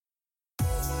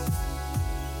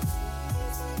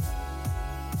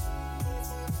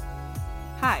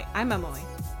Hi, I'm Emily.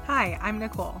 Hi, I'm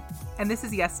Nicole, and this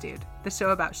is Yes Dude, the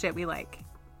show about shit we like.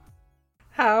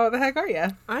 How the heck are you?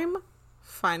 I'm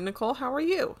fine, Nicole. How are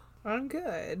you? I'm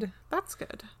good. That's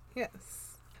good.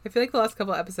 Yes. I feel like the last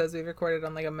couple episodes we've recorded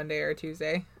on like a Monday or a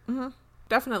Tuesday. Mm-hmm.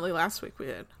 Definitely last week we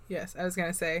did. Yes, I was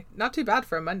going to say, not too bad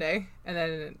for a Monday, and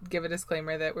then give a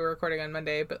disclaimer that we're recording on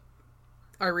Monday, but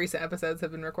our recent episodes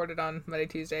have been recorded on Monday,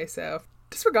 Tuesday, so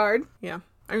disregard. Yeah.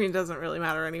 I mean, it doesn't really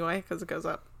matter anyway, because it goes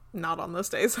up not on those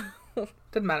days.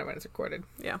 Doesn't matter when it's recorded.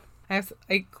 Yeah.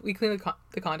 We cleaned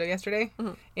the condo yesterday,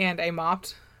 and I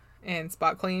mopped and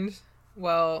spot cleaned.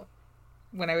 Well,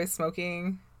 when I was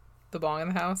smoking the bong in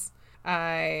the house,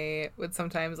 I would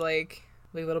sometimes like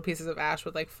little pieces of ash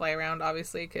would like fly around,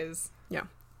 obviously, because yeah,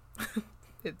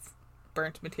 it's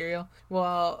burnt material.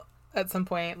 Well, at some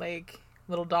point, like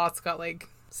little dots got like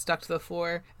stuck to the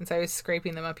floor, and so I was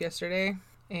scraping them up yesterday,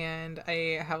 and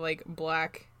I have like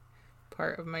black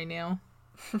part of my nail,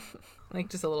 like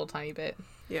just a little tiny bit.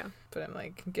 Yeah, but I'm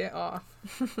like, get off.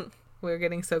 We're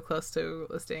getting so close to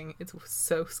listing. It's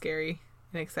so scary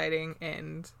and exciting,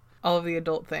 and all of the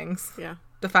adult things. Yeah.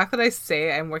 The fact that I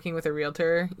say I'm working with a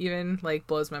realtor even, like,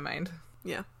 blows my mind.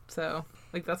 Yeah. So,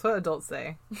 like, that's what adults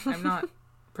say. I'm not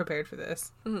prepared for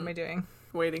this. What am I doing?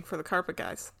 Waiting for the carpet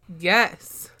guys.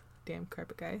 Yes. Damn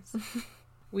carpet guys.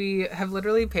 We have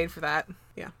literally paid for that.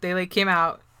 Yeah. They, like, came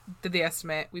out, did the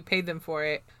estimate. We paid them for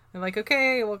it. They're like,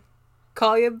 okay, we'll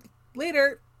call you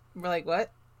later. We're like,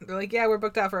 what? They're like, yeah, we're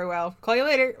booked out for a while. Call you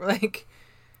later. We're like,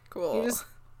 cool. You just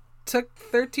took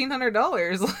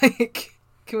 $1,300. Like,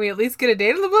 can we at least get a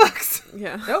date in the books?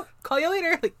 Yeah. Nope. Call you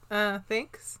later. Like,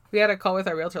 thanks. We had a call with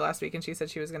our realtor last week, and she said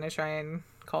she was going to try and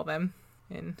call them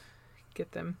and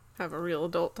get them. Have a real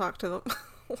adult talk to them.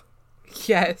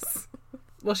 Yes.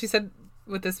 Well, she said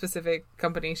with this specific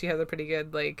company, she has a pretty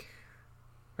good, like,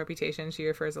 reputation. She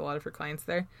refers a lot of her clients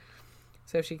there.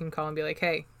 So if she can call and be like,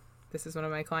 hey, this is one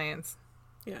of my clients.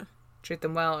 Yeah. Treat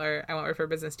them well, or I won't refer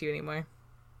business to you anymore.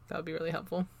 That would be really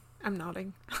helpful. I'm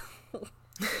nodding.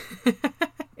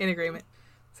 In agreement.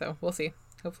 So we'll see.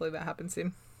 Hopefully that happens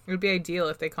soon. It would be ideal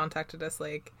if they contacted us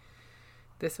like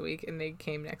this week and they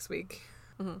came next week.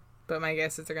 Mm-hmm. But my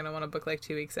guess is they're going to want to book like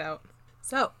 2 weeks out.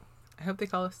 So I hope they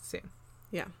call us soon.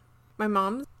 Yeah. My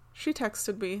mom, she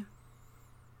texted me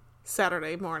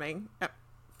Saturday morning at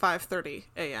 5:30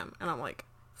 a.m. And I'm like,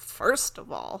 first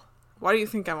of all, why do you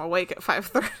think I'm awake at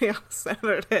 5:30 on a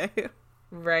Saturday?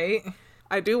 Right?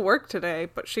 I do work today,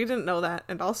 but she didn't know that.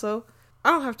 And also, I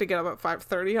don't have to get up at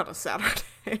 5:30 on a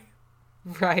Saturday.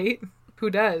 Right? Who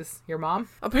does? Your mom?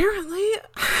 Apparently.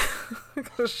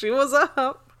 Because she was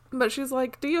up. But she's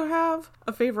like, do you have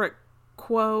a favorite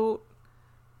quote?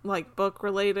 Like, book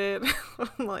related?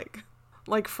 I'm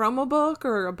like from a book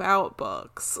or about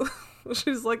books?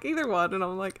 She's like, either one. And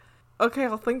I'm like, okay,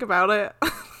 I'll think about it.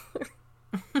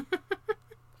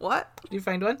 What? Did you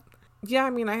find one? Yeah, I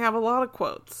mean, I have a lot of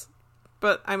quotes.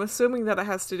 But I'm assuming that it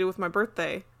has to do with my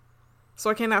birthday.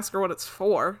 So I can't ask her what it's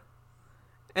for.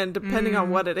 And depending on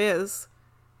what it is,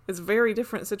 it's a very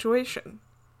different situation.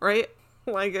 Right?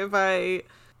 Like, if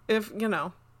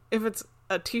it's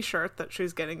a t-shirt that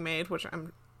she's getting made, which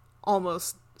I'm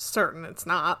almost certain it's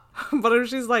not. But if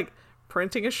she's, like,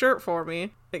 printing a shirt for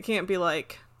me, it can't be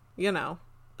like, a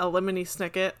Lemony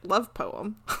Snicket love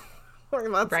poem.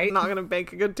 That's right? Not going to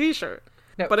make a good t-shirt.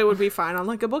 No. But it would be fine on,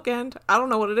 like, a bookend. I don't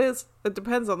know what it is. It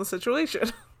depends on the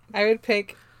situation. I would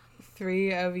pick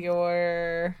 3 of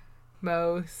your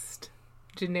most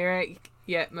generic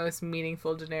yet most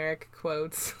meaningful generic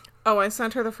quotes. Oh, I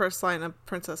sent her the first line of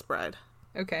Princess Bride.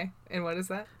 Okay. And what is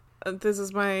that? This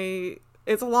is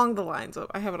it's along the lines of,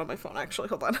 I have it on my phone, actually.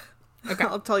 Hold on. Okay.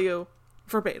 I'll tell you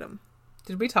verbatim.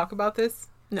 Did we talk about this?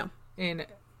 No. In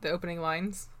the opening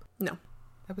lines? No.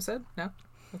 Episode? No?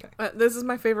 Okay. This is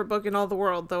my favorite book in all the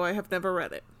world, though I have never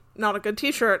read it. Not a good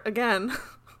t-shirt, again.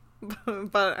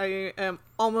 But I am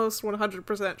almost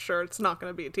 100% sure it's not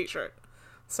going to be a t-shirt.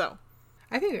 So.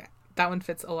 I think that one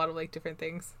fits a lot of, like, different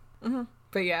things. Mm-hmm.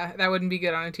 But yeah, that wouldn't be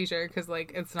good on a t-shirt, because,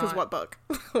 like, it's not... Because what book?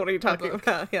 What are you talking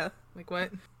about? Yeah. Like,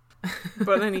 what?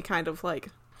 But any kind of, like,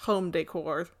 home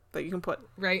decor that you can put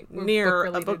right near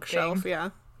a bookshelf, thing. Yeah.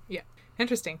 Yeah.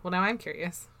 Interesting. Well, now I'm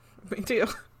curious. Me too.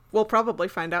 We'll probably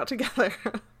find out together.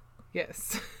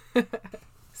 Yes.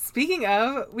 Speaking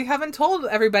of, we haven't told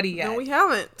everybody yet. No, we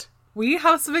haven't. We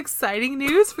have some exciting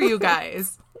news for you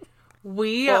guys.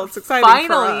 It's exciting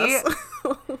finally...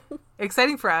 for us.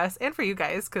 Exciting for us and for you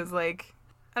guys, because, like,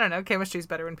 I don't know, chemistry's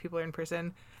better when people are in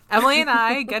person. Emily and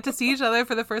I get to see each other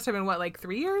for the first time in, what, like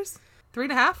 3 years?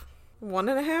 3.5?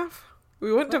 1.5?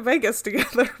 We went to Vegas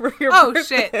together for your Oh,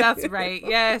 birthday. shit, that's right.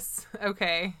 Yes.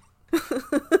 Okay.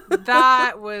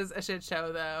 That was a shit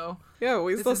show, though. Yeah,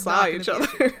 we This still is saw not gonna each be a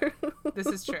other. This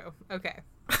is true. Okay.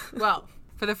 Well,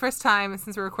 for the first time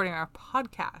since we're recording our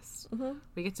podcast,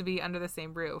 we get to be under the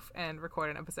same roof and record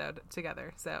an episode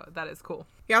together. So that is cool.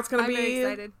 Yeah, it's gonna I'm very be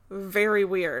excited. very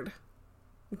weird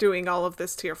doing all of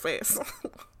this to your face.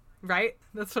 Right?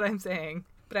 That's what I'm saying.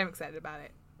 But I'm excited about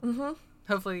it. Mm-hmm.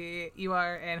 Hopefully you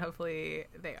are, and hopefully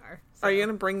they are. So Are you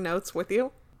gonna bring notes with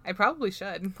you? I probably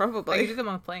should. Probably. I can do them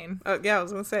on the plane. Yeah, I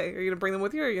was gonna say, are you gonna bring them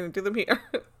with you, or are you gonna do them here?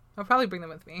 I'll probably bring them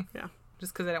with me. Yeah.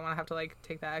 Just because I don't want to have to, like,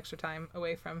 take that extra time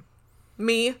away from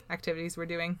Me activities we're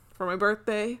doing. for my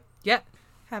birthday. Yeah.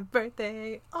 Happy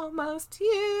birthday, almost to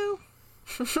you.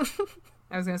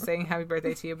 I was going to say happy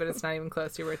birthday to you, but it's not even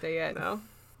close to your birthday yet. No,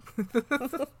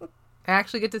 I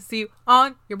actually get to see you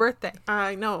on your birthday.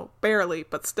 I know, barely,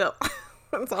 but still,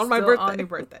 it's on my Still birthday. on your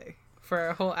birthday. For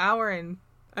a whole hour and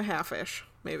A half-ish,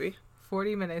 maybe.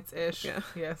 40 minutes-ish. Yeah.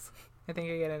 Yes. I think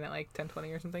I get in at like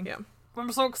 10:20 or something. Yeah.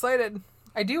 I'm so excited.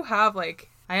 I do have, like,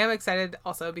 I am excited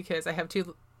also because I have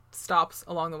 2 stops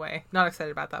along the way. Not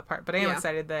excited about that part, but I am Yeah.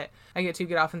 excited that I get to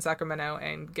get off in Sacramento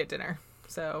and get dinner.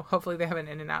 So hopefully they have an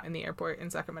In-N-Out in the airport in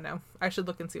Sacramento. I should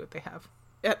look and see what they have.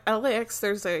 At LAX,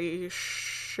 there's a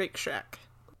Shake Shack.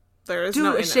 There is Dude,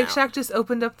 no a Shake In-N-Out. Shack just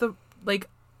opened up the, like,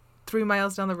 3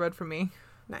 miles down the road from me.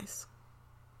 Nice.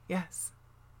 Yes.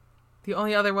 The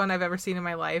only other one I've ever seen in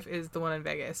my life is the one in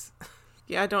Vegas.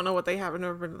 Yeah, I don't know what they have. I've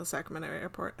never been to the Sacramento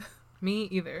airport. Me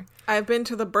either. I've been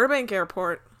to the Burbank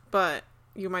airport, but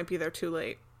you might be there too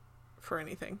late for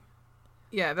anything.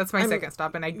 Yeah, that's my second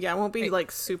stop, and Yeah, it won't be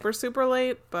like super, super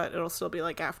late, but it'll still be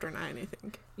like after 9, I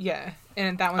think. yeah,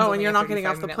 and that one's Oh, only and you're a not getting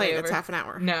off the 35-minute plane. layover. It's half an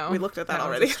hour. No, We looked at that one's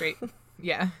already. a straight.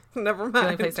 Yeah, Never the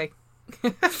only mind. place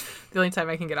the only time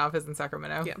I can get off is in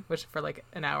Sacramento. Yeah. Which for like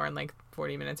an hour and like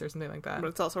 40 minutes or something like that. But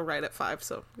it's also right at 5,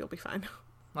 so you'll be fine.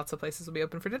 Lots of places will be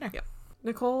open for dinner. Yep.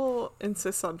 Nicole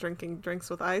insists on drinking drinks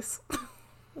with ice.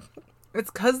 It's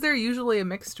because they're usually a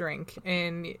mixed drink,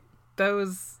 and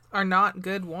those are not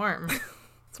good warm.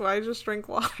 That's why I just drink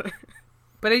water.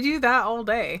 But I do that all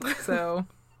day, so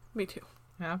Me too.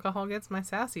 alcohol gets my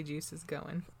sassy juices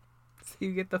going. So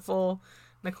you get the full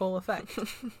Nicole effect.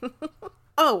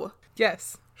 Oh,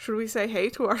 Yes. should we say hey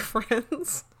to our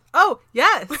friends? Oh,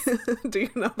 yes! Do you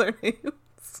know their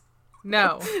names?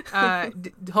 No.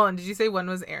 Hold on, did you say one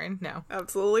was Aaron? No.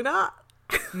 Absolutely not.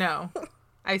 No.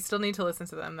 I still need to listen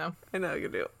to them, though. I know you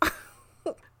do.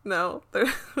 No,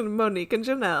 they're Monique and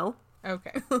Janelle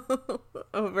Okay.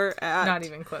 over at Not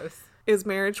even close. Is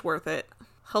Marriage Worth It?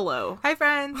 Hello. Hi,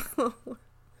 friends!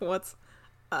 What's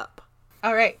up?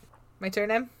 All right. My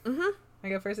turn, Em? Mm-hmm. I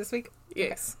go first this week?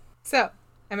 Yes. So,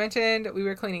 I mentioned we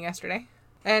were cleaning yesterday,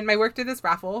 and my work did this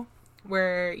raffle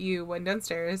where you went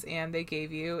downstairs and they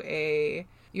gave you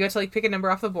you had to like pick a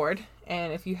number off the board,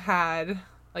 and if you had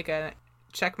like a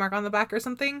check mark on the back or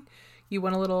something, you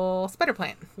won a little spider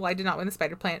plant. Well, I did not win the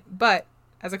spider plant, but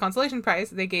as a consolation prize,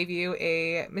 they gave you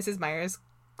a Mrs. Meyer's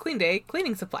Clean Day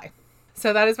cleaning supply.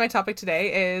 So that is my topic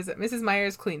today, is Mrs.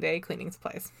 Meyer's Clean Day cleaning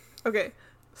supplies. Okay,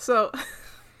 so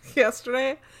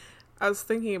yesterday I was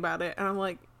thinking about it and I'm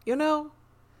like,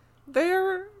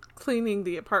 they're cleaning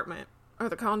the apartment or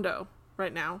the condo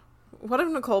right now. What if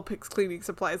Nicole picks cleaning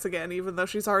supplies again, even though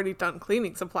she's already done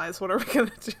cleaning supplies? What are we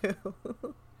gonna do?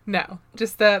 No,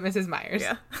 just the Mrs. Meyer's.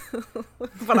 Yeah.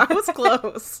 But I was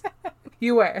close.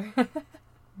 You were.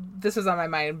 This was on my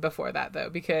mind before that, though,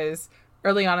 because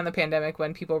early on in the pandemic,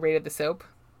 when people rated the soap,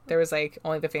 there was like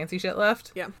only the fancy shit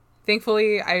left. Yeah.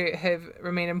 Thankfully, I have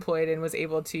remained employed and was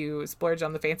able to splurge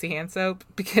on the fancy hand soap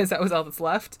because that was all that's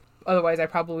left. Otherwise, I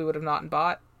probably would have not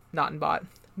bought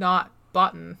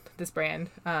this brand.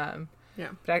 Yeah.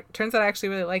 But it turns out I actually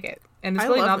really like it. And it's I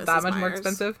really love not that Mrs. much more Meyer's.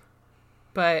 expensive,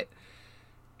 but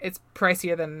it's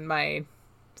pricier than my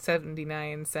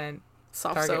 79-cent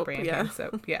Soft Target soap. brand Yeah. hand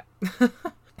soap. Yeah.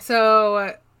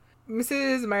 So,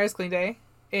 Mrs. Meyer's Clean Day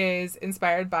is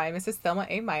inspired by Mrs. Thelma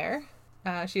A. Meyer.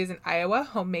 She is an Iowa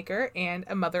homemaker and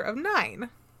a mother of 9.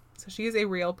 So she is a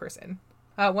real person.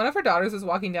 One of her daughters was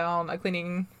walking down a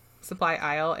cleaning supply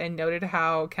aisle and noted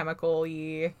how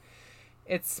chemical-y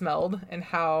it smelled and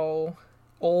how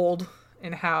old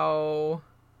and how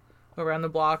around the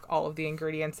block all of the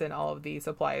ingredients and all of the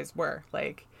supplies were.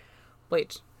 Like,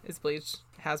 bleach is bleach,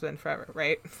 has been forever,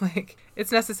 right? Like,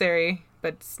 it's necessary,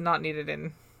 but it's not needed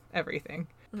in everything.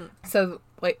 Mm. So,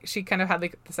 like, she kind of had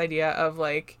like this idea of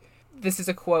like, this is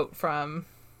a quote from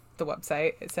the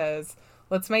website. It says,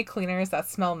 "Let's make cleaners that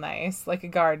smell nice, like a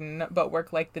garden, but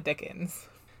work like the Dickens."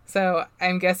 So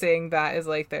I'm guessing that is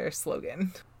like their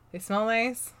slogan. They smell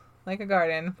nice, like a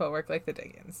garden, but work like the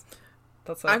Dickens.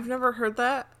 That's like, I've never heard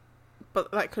that,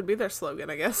 but that could be their slogan,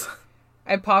 I guess.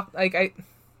 I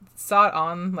saw it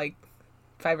on like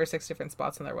 5 or 6 different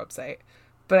spots on their website,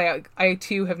 but I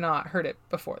too have not heard it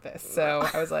before this. So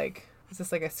I was like, is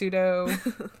this like a pseudo?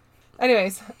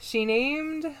 Anyways,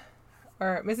 Mrs.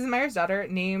 Meyer's daughter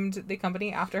named the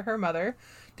company after her mother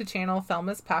to channel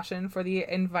Thelma's passion for the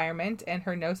environment and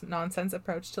her no-nonsense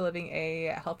approach to living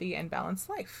a healthy and balanced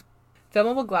life.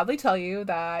 Thelma will gladly tell you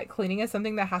that cleaning is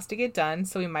something that has to get done,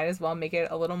 so we might as well make it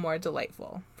a little more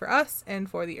delightful for us and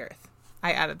for the earth.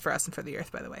 I added for us and for the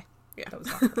earth, by the way. Yeah. That was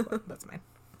not her quote. That's mine.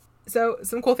 So,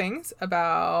 some cool things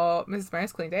about Mrs.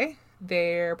 Meyer's Clean Day.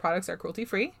 Their products are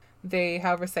cruelty-free. They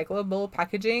have recyclable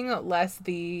packaging, less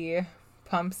the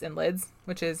pumps and lids,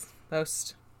 which is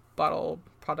most bottle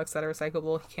products that are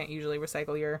recyclable. You can't usually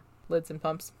recycle your lids and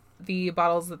pumps. The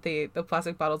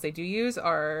plastic bottles they do use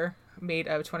are made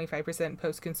of 25%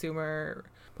 post-consumer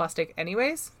plastic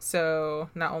anyways. So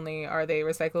not only are they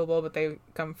recyclable, but they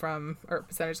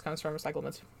percentage comes from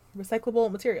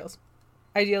recyclable materials.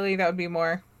 Ideally, that would be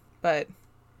more, but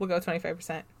we'll go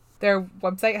 25%. Their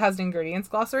website has an ingredients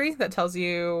glossary that tells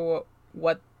you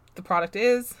what the product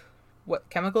is, what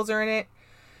chemicals are in it,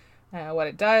 what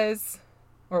it does,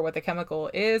 or what the chemical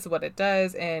is, what it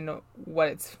does, and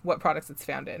what products it's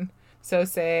found in. So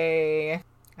say,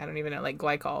 I don't even know, like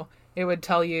glycol. It would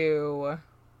tell you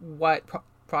what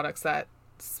products that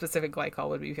specific glycol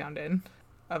would be found in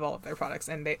of all of their products,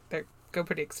 and they go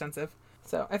pretty extensive.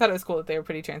 So I thought it was cool that they were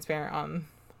pretty transparent on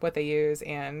what they use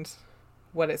and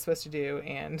what it's supposed to do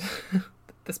and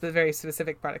the very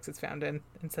specific products it's found in,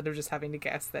 instead of just having to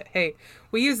guess that, hey,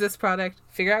 we use this product,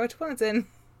 figure out which one it's in.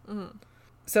 Mm-hmm.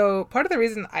 So part of the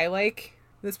reason I like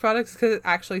this product is because it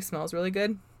actually smells really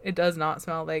good. It does not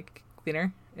smell like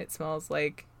cleaner. It smells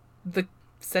like, the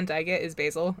scent I get is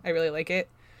basil. I really like it.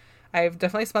 I've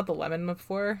definitely smelled the lemon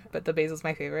before, but the basil's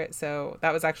my favorite. So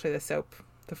that was actually the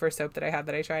first soap that I had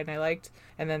that I tried and I liked.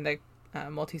 And then the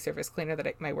multi-surface cleaner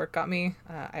that my work got me,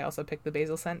 I also picked the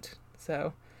basil scent.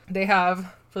 So they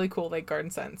have really cool like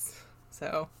garden scents.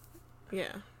 So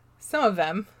yeah, some of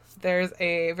them, there's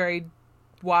a very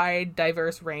wide,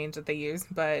 diverse range that they use,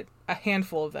 but a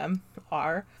handful of them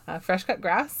are fresh cut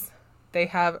grass. They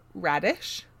have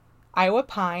radish, Iowa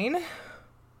pine,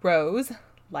 rose,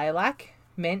 lilac,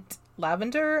 mint,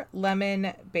 lavender,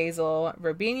 lemon, basil,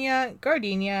 verbena,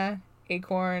 gardenia,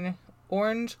 acorn,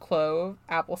 orange, clove,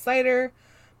 apple cider,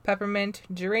 peppermint,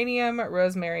 geranium,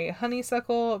 rosemary,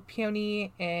 honeysuckle,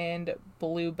 peony, and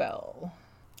bluebell.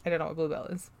 I don't know what bluebell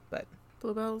is, but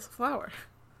bluebell is a flower.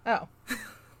 Oh,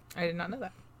 I did not know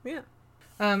that.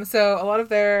 Yeah. So a lot of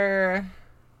their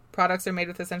products are made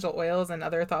with essential oils and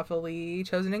other thoughtfully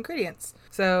chosen ingredients.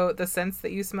 So the scents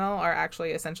that you smell are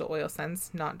actually essential oil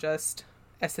scents, not just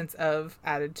essence of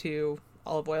added to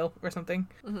olive oil or something.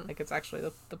 Mm-hmm. Like it's actually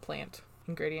the plant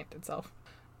ingredient itself.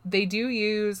 They do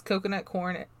use coconut,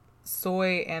 corn,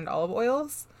 soy, and olive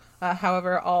oils.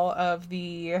 However,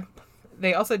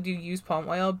 they also do use palm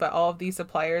oil, but all of the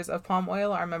suppliers of palm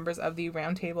oil are members of the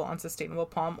Roundtable on Sustainable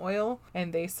Palm Oil,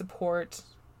 and they support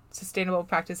sustainable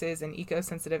practices in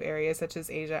eco-sensitive areas such as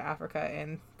Asia, Africa,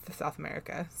 and South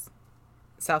America.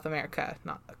 South America,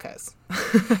 not because.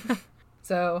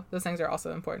 So those things are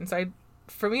also important. So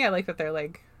for me, I like that they're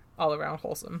like all around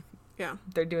wholesome. Yeah.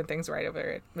 They're doing things right over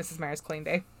at Mrs. Meyer's Clean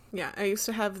Day. Yeah, I used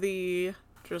to have the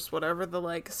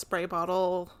like spray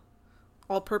bottle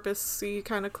all-purpose-y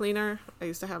kind of cleaner. I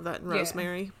used to have that in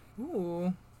rosemary. Yeah.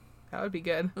 Ooh, that would be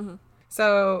good. Mm-hmm.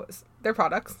 So their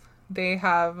products, they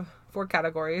have 4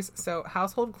 categories. So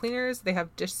household cleaners, they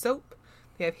have dish soap,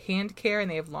 they have hand care, and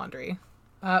they have laundry.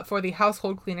 For the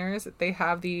household cleaners, they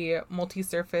have the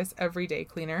multi-surface everyday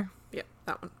cleaner. Yeah,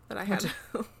 that one that I had.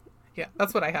 Yeah,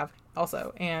 that's what I have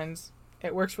also. And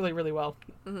it works really, really well.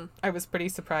 Mm-hmm. I was pretty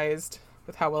surprised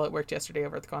with how well it worked yesterday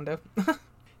over at the condo.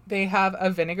 They have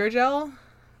a vinegar gel,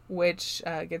 which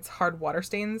gets hard water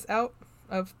stains out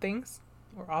of things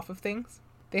or off of things.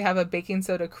 They have a baking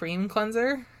soda cream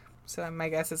cleanser. So my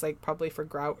guess is like probably for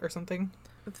grout or something.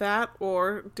 That,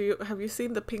 or have you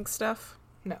seen the pink stuff?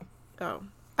 No. Oh,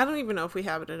 I don't even know if we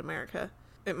have it in America.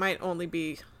 It might only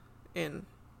be in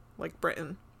like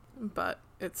Britain, but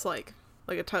it's like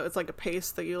it's like a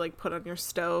paste that you like put on your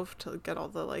stove to get all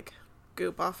the like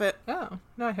goop off it. Oh,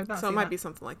 no, I have not. So seen it might that. be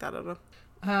something like that. I don't know.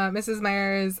 Mrs.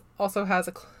 Meyer's also has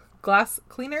a glass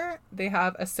cleaner. They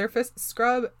have a surface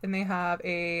scrub, and they have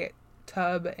a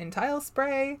tub and tile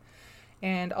spray,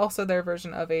 and also their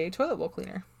version of a toilet bowl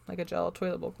cleaner, like a gel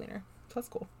toilet bowl cleaner. So that's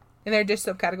cool. In their dish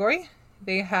soap category,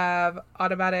 they have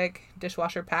automatic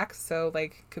dishwasher packs, so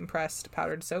like compressed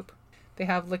powdered soap. They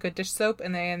have liquid dish soap,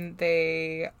 and then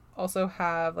they also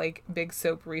have like big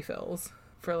soap refills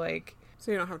for like...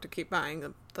 So you don't have to keep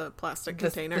buying the plastic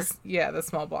This- container. the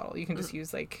small bottle. You can just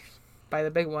use like buy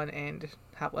the big one and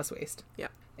have less waste. Yeah.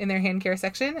 In their hand care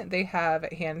section, they have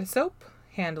hand soap,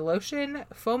 hand lotion,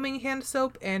 foaming hand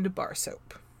soap, and bar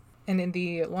soap. And in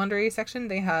the laundry section,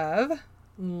 they have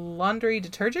laundry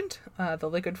detergent, the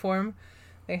liquid form.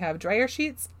 They have dryer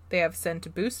sheets. They have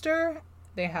scent booster.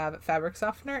 They have fabric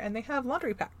softener, and they have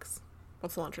laundry packs.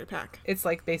 What's a laundry pack? It's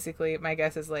like basically, my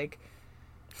guess is like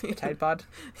a Tide Pod.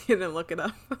 You didn't look it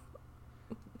up.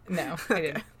 No, I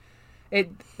didn't.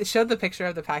 It showed the picture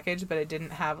of the package, but it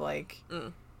didn't have like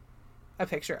a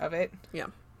picture of it. Yeah.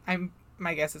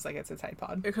 My guess is like it's a Tide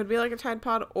Pod. It could be like a Tide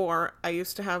Pod, or I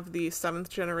used to have the 7th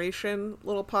generation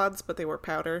little pods, but they were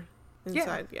powder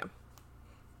inside. Yeah.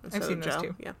 Instead I've seen of those gel.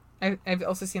 too. Yeah. I've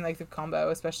also seen like the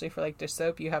combo, especially for like dish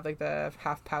soap. You have like the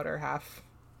half powder, half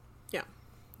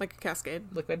Like a Cascade.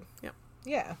 liquid. Yep.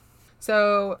 Yeah.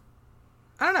 So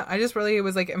I don't know. I just really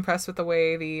was like impressed with the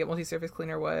way the multi-surface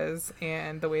cleaner was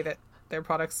and the way that their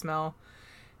products smell.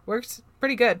 Worked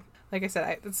pretty good. Like I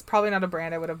said, it's probably not a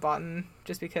brand I would have bought in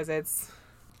just because it's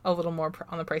a little more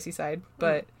on the pricey side.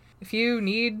 But if you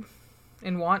need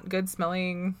and want good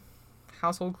smelling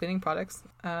household cleaning products,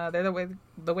 they're the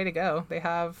way to go. They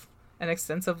have an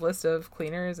extensive list of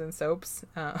cleaners and soaps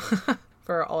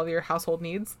for all of your household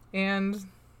needs, and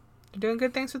they're doing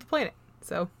good things for the planet.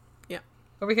 So Yeah.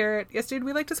 over here at Yes Dude,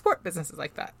 we like to support businesses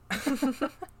like that.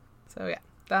 So yeah,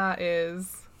 that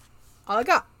is all I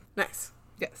got. Nice.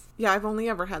 Yes. Yeah, I've only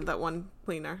ever had that one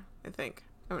cleaner, I think.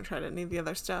 I haven't tried any of the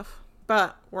other stuff.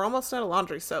 But we're almost out of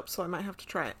laundry soap, so I might have to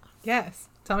try it. Yes.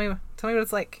 Tell me what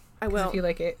it's like. I will. If you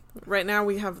like it. Right now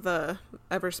we have the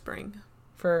Everspring.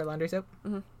 For laundry soap,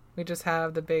 Mhm. we just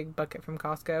have the big bucket from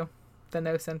Costco, the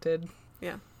no scented.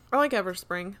 Yeah. I like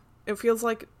Everspring. It feels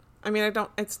like,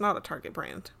 it's not a Target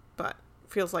brand, but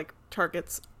it feels like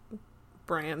Target's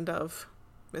brand of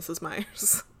Mrs.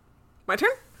 Myers. My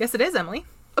turn? Yes, it is, Emily.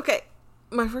 Okay.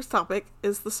 My first topic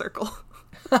is The Circle.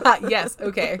 Yes.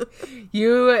 Okay.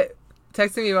 You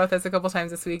texted me about this a couple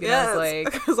times this week, and I was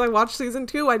like, because I watched season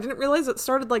 2. I didn't realize it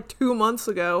started like 2 months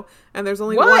ago, and there's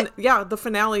only What? one. Yeah, the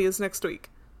finale is next week.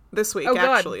 This week, Oh,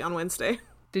 God. actually, on Wednesday.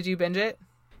 did you binge it?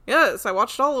 Yes, I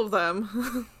watched all of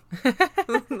them.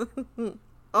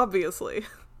 Obviously.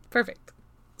 Perfect.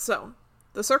 So,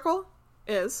 The Circle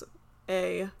is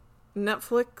a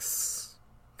Netflix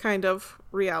kind of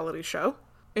reality show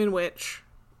in which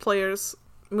players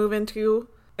move into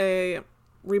a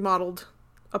remodeled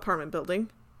apartment building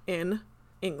in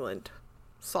England.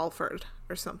 Salford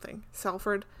or something.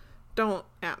 Salford? Don't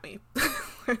at me.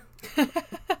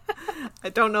 I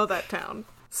don't know that town.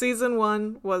 Season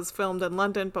 1 was filmed in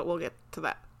London, but we'll get to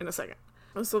that in a second.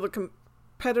 So the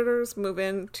competitors move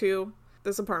into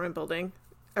this apartment building.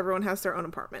 Everyone has their own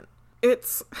apartment.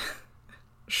 It's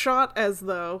shot as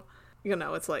though,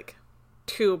 it's like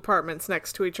 2 apartments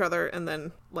next to each other and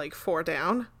then like 4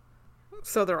 down.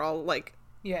 So they're all like,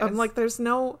 Yes. I'm like,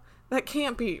 that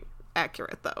can't be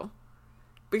accurate though.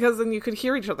 Because then you could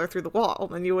hear each other through the wall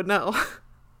and you would know.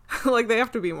 Like they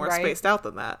have to be more Right. spaced out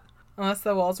than that. Unless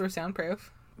the walls were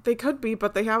soundproof. They could be,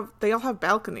 but they all have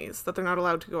balconies that they're not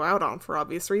allowed to go out on for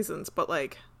obvious reasons. But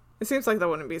like, it seems like that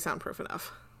wouldn't be soundproof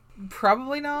enough.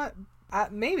 Probably not.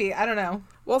 Maybe. I don't know.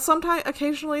 Well,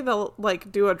 occasionally they'll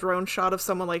like do a drone shot of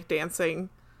someone like dancing,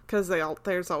 because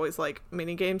there's always like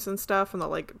mini games and stuff, and they'll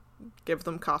like give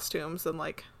them costumes and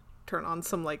like turn on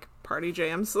some like party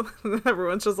jams.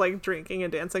 Everyone's just like drinking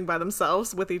and dancing by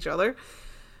themselves with each other.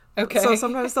 Okay. So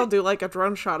sometimes they'll do like a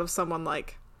drone shot of someone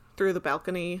like through the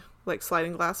balcony, like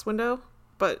sliding glass window,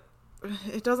 but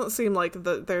it doesn't seem like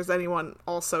there's anyone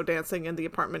also dancing in the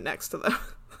apartment next to them.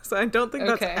 So I don't think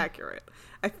that's Okay. accurate.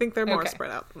 I think they're more Okay.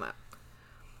 spread out than that.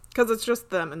 Because it's just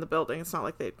them in the building. It's not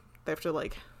like they have to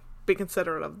like be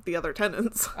considerate of the other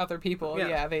tenants. Other people. Yeah.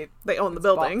 Yeah. They own the it's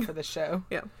bought building. for the show.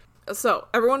 Yeah. So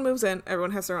everyone moves in.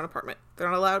 Everyone has their own apartment. They're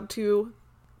not allowed to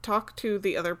talk to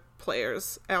the other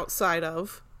players outside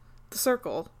of The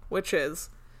Circle, which is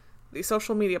the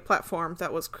social media platform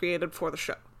that was created for the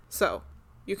show. So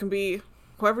you can be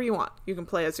whoever you want. You can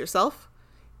play as yourself.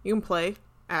 You can play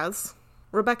as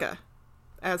Rebecca,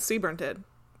 as Seaburn did.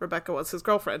 Rebecca was his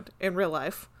girlfriend in real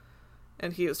life,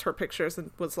 and he used her pictures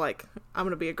and was like, I'm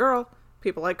going to be a girl.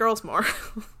 People like girls more.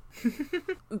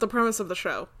 The premise of the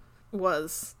show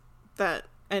was that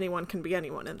anyone can be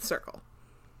anyone in The Circle.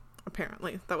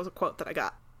 Apparently. That was a quote that I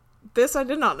got. This I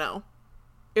did not know.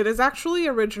 It is actually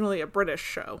originally a British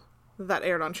show that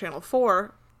aired on Channel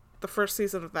 4. The first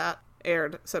season of that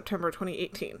aired September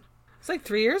 2018. It's like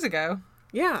 3 years ago.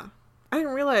 Yeah. I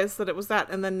didn't realize that it was that,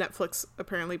 and then Netflix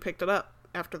apparently picked it up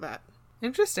after that.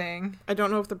 Interesting. I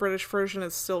don't know if the British version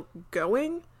is still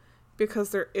going,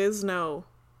 because there is no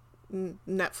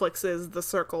Netflix's The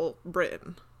Circle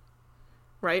Britain,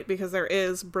 right? Because there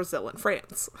is Brazil and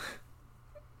France,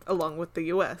 along with the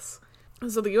US.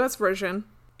 So the US version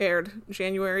aired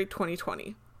January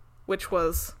 2020, which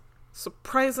was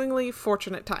surprisingly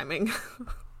fortunate timing,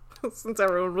 since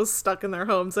everyone was stuck in their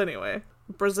homes anyway.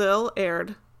 Brazil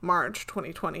aired March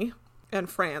 2020, and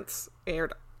France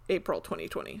aired April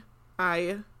 2020.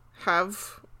 I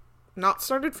have not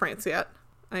started France yet.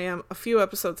 I am a few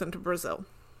episodes into Brazil.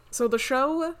 So the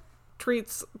show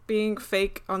treats being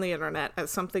fake on the internet as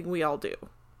something we all do,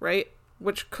 right?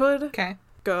 Which could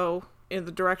go in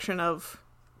the direction of,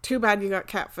 too bad you got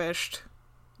catfished,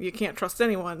 you can't trust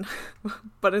anyone.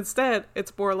 But instead,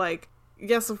 it's more like,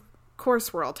 yes, of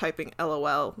course we're all typing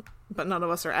LOL, but none of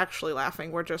us are actually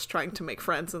laughing. We're just trying to make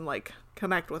friends and, like,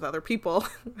 connect with other people.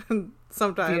 And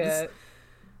sometimes...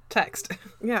 text.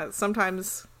 Yeah,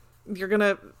 sometimes you're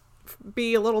gonna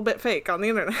be a little bit fake on the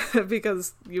internet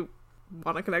because you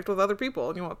want to connect with other people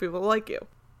and you want people to like you.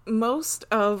 Most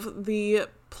of the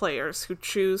players who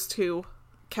choose to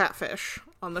catfish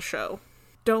on the show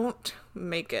don't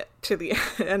make it to the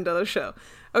end of the show.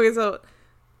 Okay, so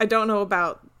I don't know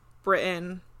about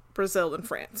Britain, Brazil, and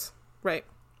France, right?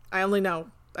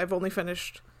 I've only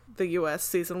finished the US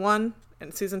season 1,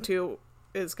 and season 2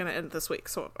 is going to end this week,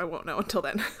 so I won't know until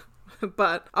then.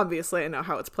 But obviously I know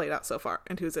how it's played out so far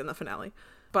and who's in the finale.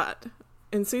 But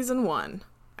in season 1,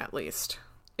 at least,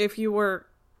 if you were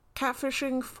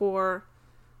catfishing for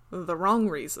the wrong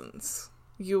reasons,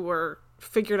 you were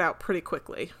figured out pretty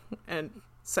quickly and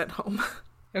sent home.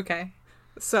 Okay.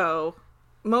 So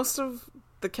most of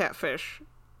the catfish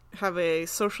have a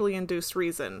socially induced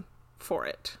reason for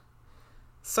it,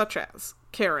 such as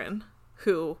Karen,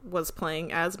 who was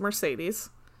playing as Mercedes,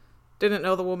 didn't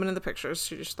know the woman in the pictures,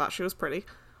 she just thought she was pretty,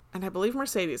 and I believe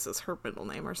Mercedes is her middle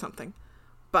name or something.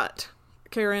 But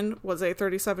Karen was a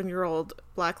 37-year-old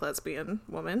black lesbian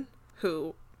woman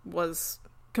who was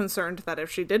concerned that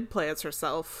if she did play as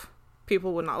herself,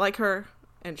 people would not like her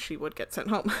and she would get sent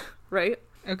home, right?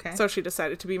 Okay. So she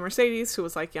decided to be Mercedes, who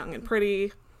was like young and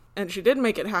pretty, and she did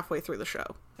make it halfway through the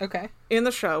show. Okay. In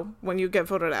the show, when you get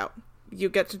voted out, you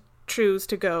get to choose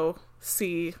to go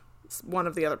see one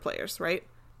of the other players, right?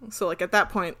 So, like, at that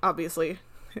point, obviously,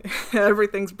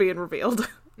 everything's being revealed.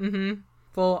 Mm-hmm.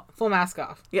 Full mask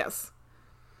off. Yes.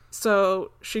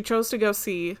 So, she chose to go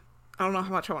see... I don't know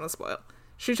how much I want to spoil.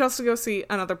 She chose to go see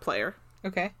another player.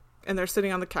 Okay. And they're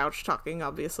sitting on the couch talking,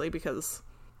 obviously, because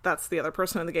that's the other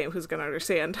person in the game who's going to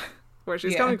understand where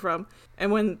she's coming from.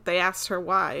 And when they asked her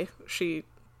why she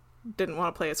didn't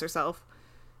want to play as herself,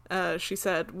 she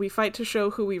said, "We fight to show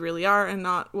who we really are and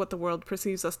not what the world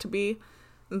perceives us to be.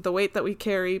 The weight that we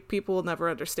carry, people will never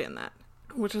understand that."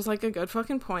 Which is like a good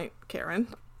fucking point, Karen.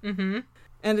 Mm-hmm.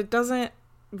 And it doesn't...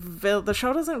 the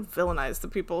show doesn't villainize the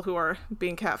people who are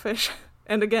being catfish.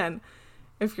 And again,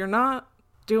 if you're not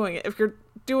doing it, if you're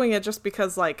doing it just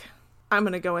because, like, I'm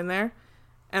gonna go in there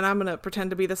and I'm gonna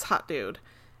pretend to be this hot dude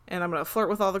and I'm gonna flirt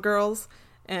with all the girls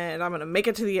and I'm gonna make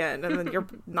it to the end, and then you're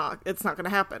not... it's not gonna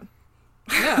happen.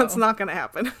 No. It's not gonna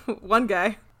happen. One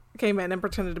guy came in and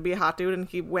pretended to be a hot dude and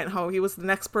he went home. He was the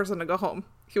next person to go home.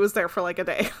 He was there for like a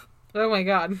day. Oh my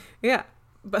god. Yeah.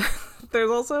 But there's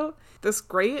also this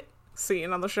great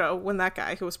scene on the show when that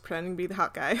guy who was pretending to be the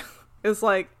hot guy is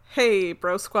like, "Hey,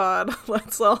 bro squad,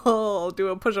 let's all do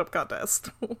a push-up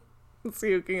contest. Let's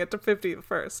see who can get to 50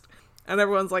 first." And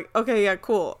everyone's like, "Okay, yeah,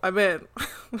 cool, I'm in."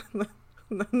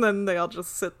 And then they all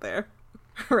just sit there.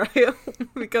 Right?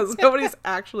 Because nobody's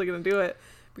actually going to do it.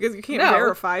 Because you can't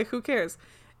verify. Who cares?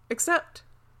 Except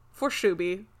for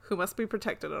Shuby, who must be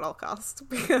protected at all costs.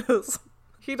 Because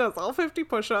he does all 50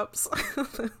 push-ups.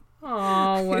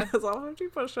 Oh. He does all 50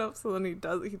 push-ups. And then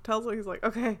he tells her, he's like,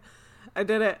 "Okay, I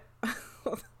did it."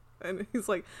 And he's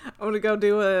like, "I'm going to go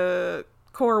do a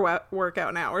core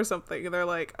workout now or something." And they're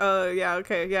like, "Yeah,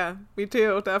 okay, yeah, me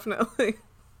too, definitely."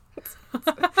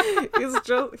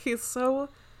 He's so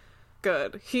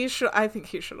good. I think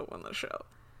he should have won the show.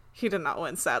 He did not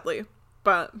win, sadly,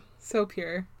 but so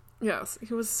pure. Yes,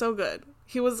 he was so good.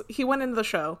 He went into the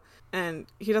show and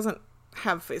he doesn't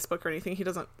have Facebook or anything. He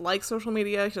doesn't like social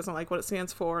media. He doesn't like what it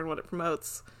stands for and what it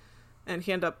promotes. And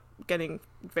he ended up getting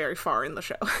very far in the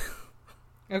show.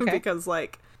 Okay. Because,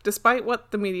 like, despite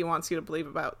what the media wants you to believe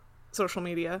about social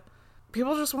media,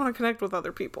 people just want to connect with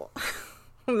other people.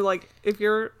 Like, if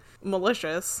you're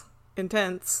malicious,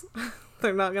 intense,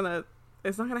 it's not gonna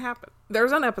happen.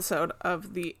 There's an episode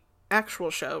of the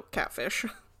actual show, Catfish,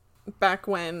 back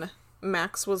when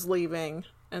Max was leaving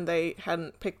and they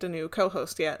hadn't picked a new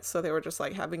co-host yet, so they were just,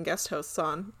 like, having guest hosts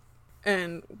on.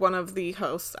 And one of the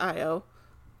hosts, Io,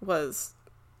 was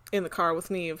in the car with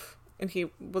Neve, and he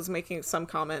was making some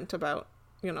comment about,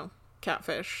 you know,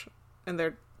 catfish, and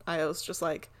their IO's just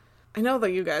like, I know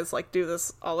that you guys like do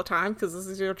this all the time because this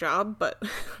is your job, but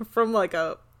from like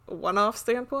a one-off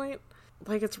standpoint,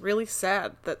 like, it's really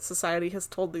sad that society has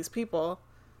told these people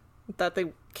that they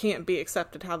can't be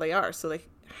accepted how they are, so they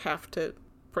have to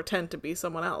pretend to be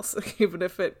someone else, even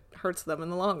if it hurts them in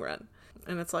the long run.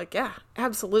 And it's like, yeah,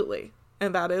 absolutely.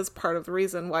 And that is part of the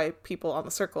reason why people on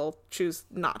the circle choose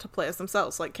not to play as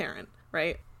themselves, like Karen,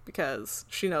 right? Because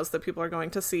she knows that people are going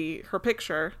to see her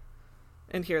picture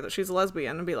and hear that she's a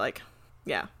lesbian and be like,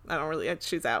 yeah,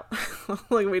 she's out.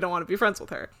 Like, we don't want to be friends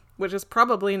with her. Which is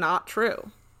probably not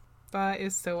true. That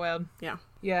is so wild. Yeah.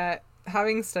 Yeah,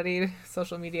 having studied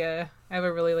social media, I have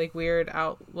a really, like, weird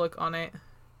outlook on it.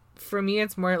 For me,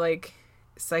 it's more, like,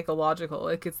 psychological.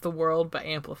 Like, it's the world, but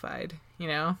amplified, you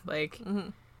know? Like,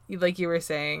 like you were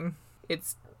saying,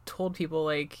 it's told people,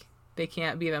 like, they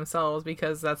can't be themselves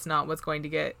because that's not what's going to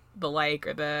get the like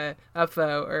or the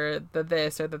upvote or the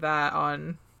this or the that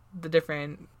on the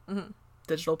different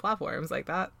digital platforms. Like,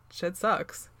 that shit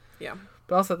sucks. Yeah.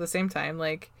 But also at the same time,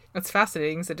 like, it's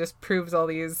fascinating because it just proves all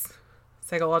these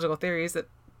psychological theories that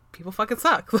people fucking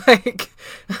suck. Like,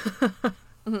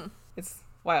 it's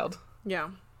wild.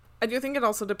 Yeah. I do think it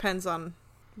also depends on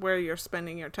where you're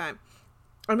spending your time.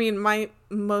 I mean,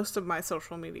 most of my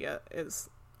social media is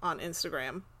on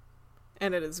Instagram,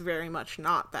 and it is very much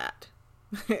not that.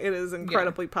 It is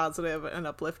incredibly positive and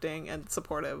uplifting and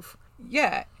supportive.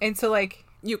 Yeah, and so, like,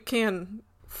 you can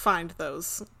find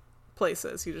those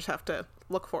places. You just have to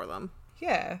look for them.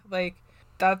 Yeah, like,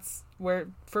 that's where,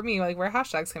 for me, like, where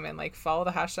hashtags come in. Like, follow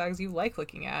the hashtags you like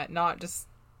looking at, not just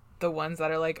the ones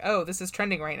that are like, oh, this is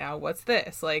trending right now. What's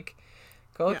this? Like,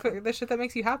 go look for the shit that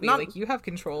makes you happy. Not like, you have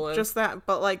control of. Just that,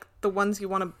 but, like, the ones you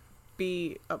want to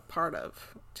be a part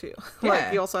of, too. Yeah.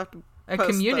 Like, you also have to a post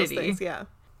community. Those things. Yeah.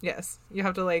 Yes, you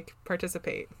have to, like,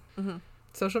 participate.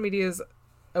 Social media is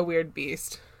a weird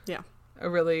beast. Yeah. A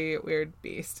really weird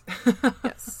beast.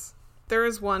 Yes. There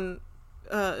is one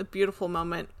beautiful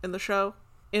moment in the show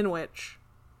in which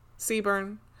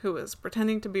Seaburn, who is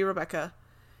pretending to be Rebecca,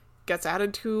 gets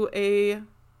added to a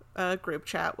group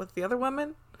chat with the other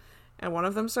women, and one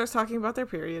of them starts talking about their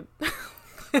period.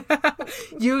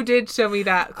 You did show me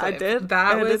that clip. I did.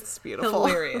 That and was it's beautiful.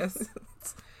 Hilarious.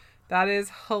 That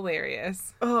is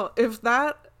hilarious. Oh, if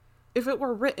it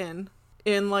were written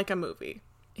in, like, a movie,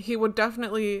 he would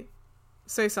definitely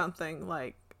say something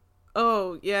like,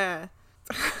 oh, yeah.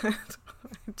 I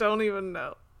don't even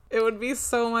know. It would be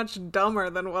so much dumber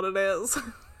than what it is.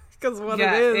 Because what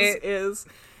it is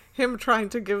him trying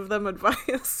to give them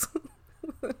advice.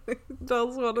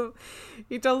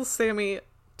 He tells Sammy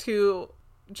to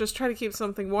just try to keep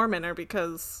something warm in her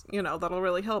because, you know, that'll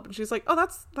really help. And she's like, oh,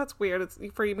 that's weird.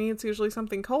 For me, it's usually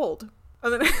something cold.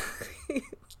 And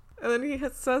then he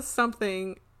says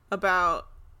something about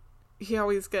he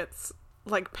always gets,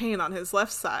 like, pain on his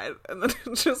left side. And then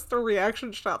just the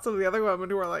reaction shots of the other women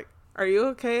who are like, are you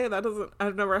okay?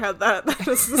 I've never had that. That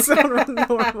doesn't sound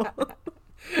normal.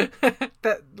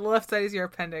 The left side is your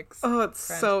appendix. Oh, it's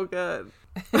friend. So good.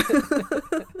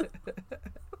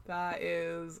 That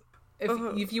is...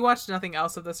 If you watch nothing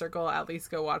else of The Circle, at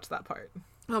least go watch that part.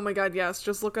 Oh my god, yes.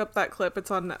 Just look up that clip. It's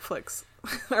on Netflix.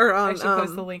 Or on, I should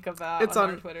post the link of that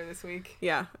on our Twitter this week.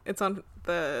 Yeah, it's on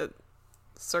the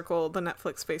Circle, the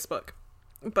Netflix Facebook.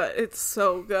 But it's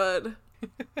so good.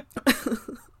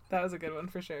 That was a good one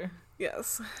for sure.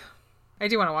 Yes. I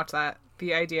do want to watch that.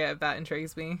 The idea of that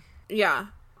intrigues me. Yeah.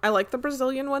 I like the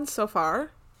Brazilian one so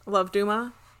far. Love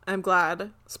Duma. I'm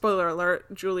glad. Spoiler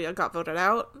alert, Julia got voted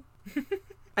out.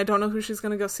 I don't know who she's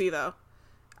going to go see, though.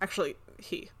 Actually,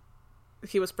 he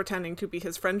was pretending to be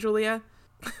his friend Julia.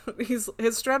 His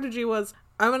strategy was,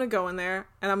 I'm going to go in there,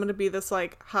 and I'm going to be this,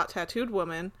 like, hot tattooed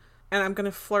woman, and I'm going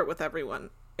to flirt with everyone.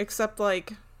 Except,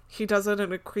 like, he does it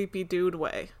in a creepy dude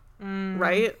way.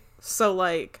 Right? So,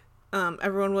 like,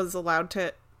 everyone was allowed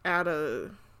to add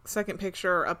a second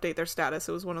picture or update their status.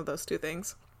 It was one of those two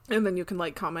things. And then you can,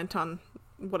 like, comment on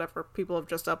whatever people have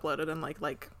just uploaded and,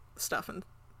 like stuff and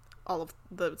all of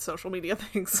the social media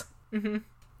things. Mm-hmm.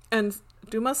 And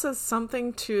Duma says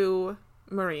something to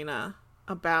Marina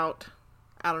about,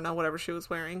 I don't know, whatever she was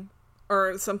wearing.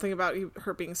 Or something about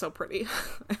her being so pretty.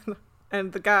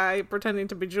 And the guy pretending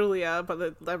to be Julia,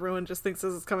 but everyone just thinks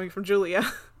this is coming from Julia,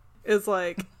 is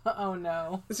like... Oh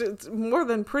no. It's more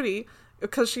than pretty.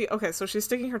 Because so she's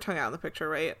sticking her tongue out in the picture,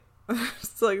 right?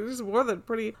 It's like, this is more than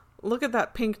pretty. Look at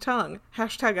that pink tongue.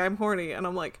 Hashtag I'm horny. And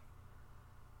I'm like,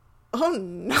 oh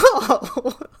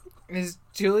no. Is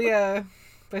Julia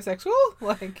bisexual?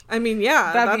 Like, I mean,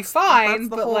 yeah. that'd be fine, that's the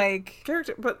but whole like...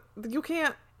 character. But you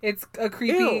can't... It's a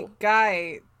creepy Ew.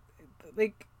 guy.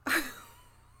 Like,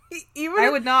 Even I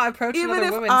if- would not approach even another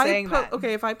if woman I saying that.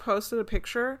 Okay, if I posted a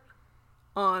picture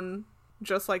on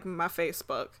just like my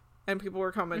Facebook and people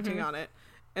were commenting Mm-hmm. on it,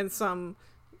 and some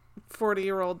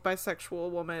 40-year-old bisexual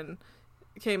woman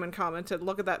came and commented,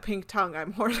 "Look at that pink tongue,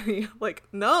 I'm horny." Like,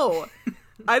 no,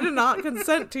 I did not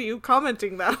consent to you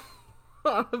commenting that.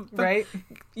 Right?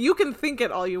 You can think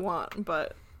it all you want,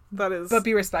 but that is. But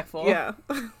be respectful. Yeah.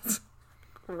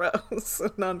 Gross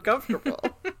and uncomfortable.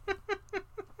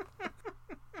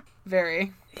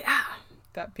 Very. Yeah.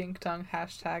 That pink tongue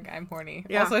hashtag I'm horny.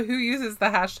 Yeah. Also, who uses the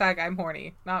hashtag I'm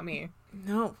horny? Not me.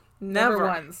 No. Never Never.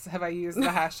 once have I used the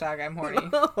hashtag I'm horny.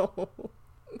 No.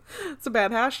 It's a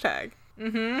bad hashtag.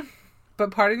 Mm-hmm.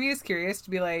 But part of me is curious to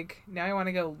be like, now I want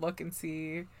to go look and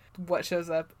see what shows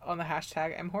up on the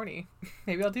hashtag I'm horny.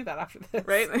 Maybe I'll do that after this.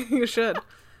 Right? You should.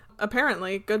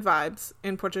 Apparently, good vibes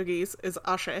in Portuguese is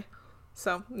ashe.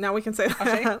 So now we can say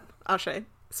that. Ashe.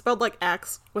 Spelled like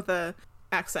X with a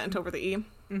accent over the E.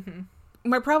 Mm-hmm.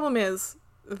 My problem is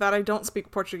that I don't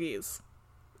speak Portuguese.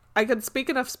 I could speak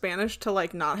enough Spanish to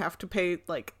like not have to pay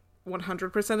like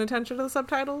 100% attention to the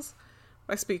subtitles.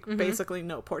 I speak basically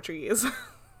no Portuguese.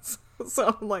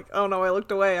 So I'm like, oh no, I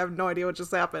looked away. I have no idea what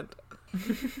just happened.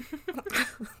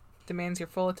 Demands your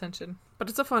full attention. But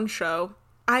it's a fun show.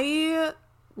 I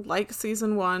like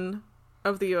season 1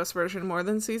 of the US version more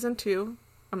than season 2.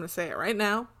 I'm going to say it right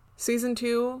now. Season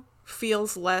 2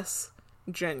 feels less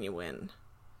genuine.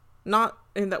 Not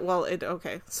in that, well,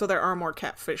 okay, so there are more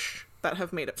catfish that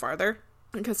have made it farther.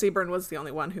 Because Seaburn was the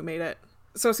only one who made it.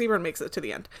 So Seaburn makes it to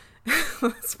the end.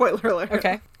 Spoiler alert.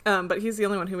 Okay. But he's the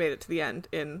only one who made it to the end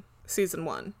in season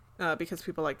 1. Because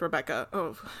people like Rebecca.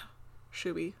 Oh,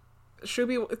 Shuby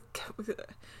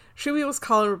was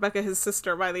calling Rebecca his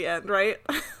sister by the end, right?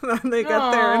 And they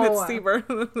get there and it's No.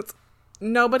 Seaburn.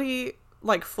 Nobody,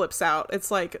 like, flips out.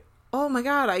 It's like, oh my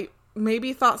god, I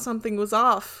maybe thought something was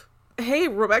off. Hey,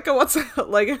 Rebecca, what's up?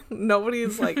 Like, nobody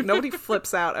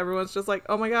flips out. Everyone's just like,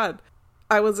 oh my god,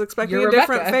 I was expecting You're a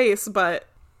different Rebecca. face, but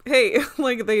hey,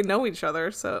 like, they know each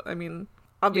other, so, I mean,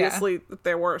 obviously,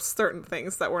 there were certain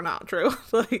things that were not true.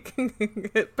 Like,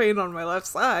 get pain on my left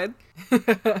side.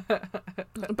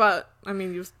 But, I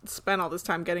mean, you've spent all this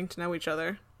time getting to know each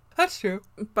other. That's true.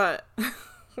 But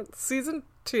season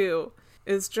 2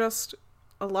 is just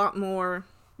a lot more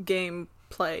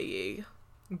gameplay-y.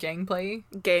 Gangplay?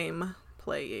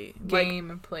 Gameplay-y.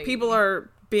 Gameplay. People are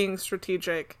being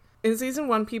strategic. In season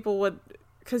 1, people would...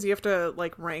 Because you have to,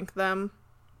 like, rank them.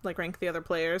 Like, rank the other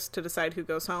players to decide who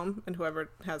goes home. And whoever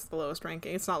has the lowest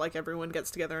ranking. It's not like everyone gets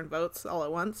together and votes all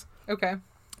at once. Okay.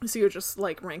 So you just,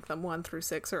 like, rank them 1 through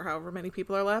 6 or however many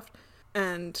people are left.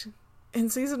 And in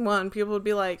season 1, people would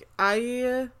be like,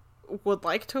 I would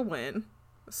like to win,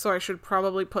 so I should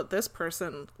probably put this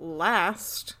person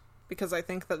last because I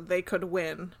think that they could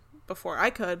win before I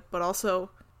could, but also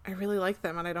I really like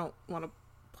them and I don't want to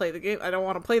play the game. I don't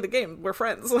want to play the game. We're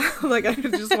friends. Like, I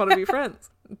just want to be friends.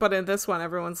 But in this one,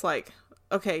 everyone's like,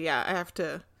 okay, yeah,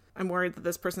 I'm worried that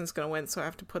this person's going to win, so I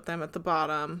have to put them at the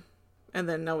bottom. And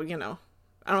then, no,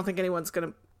 I don't think anyone's going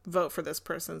to vote for this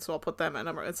person, so I'll put them at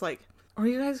number. It's like, or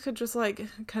you guys could just, like,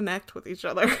 connect with each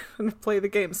other and play the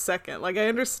game second. Like, I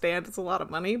understand it's a lot of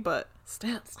money, but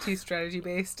still. It's too strategy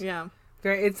based. Yeah.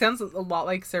 It sounds a lot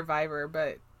like Survivor,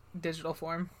 but digital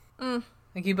form. Mm.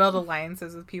 Like, you build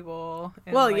alliances with people,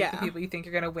 and Well, like, yeah. the people you think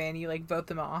you're gonna win, you like vote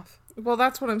them off. Well,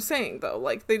 that's what I'm saying, though.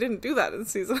 Like, they didn't do that in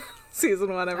season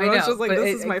 1. I Everyone's know, just like, but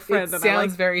this is my friend, It and sounds I like...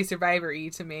 very Survivor-y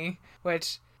to me,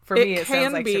 which for It me it can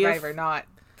sounds like be if- Survivor, not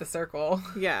the circle.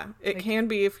 Yeah, it can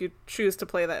be if you choose to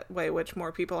play that way, which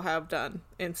more people have done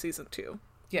in season 2.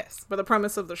 Yes, But the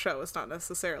premise of the show is not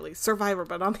necessarily Survivor,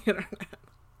 but on the internet.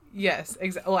 yes,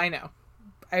 well, I know.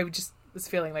 I just was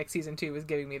feeling like season 2 was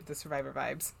giving me the Survivor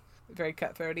vibes, very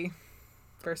cutthroaty,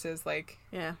 versus like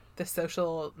Yeah. the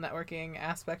social networking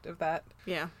aspect of that.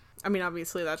 Yeah. I mean,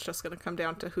 obviously, that's just going to come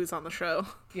down to who's on the show.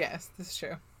 Yes, this is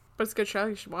true. But it's a good show.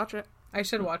 You should watch it. I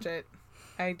should watch it.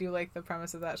 I do like the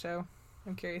premise of that show.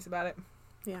 I'm curious about it.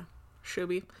 Yeah.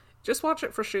 Shuby. Just watch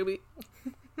it for Shuby.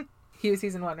 He was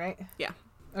season 1, right? Yeah.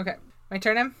 Okay. My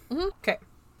turn, Em? Mhm. Okay.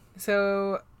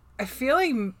 So, I feel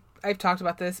like I've talked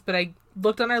about this, but I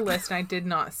looked on our list and I did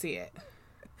not see it.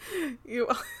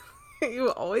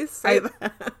 You always say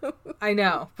that. I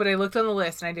know, but I looked on the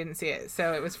list and I didn't see it,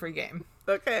 so it was free game.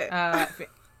 Okay.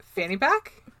 Fanny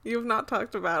pack? You've not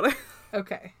talked about it.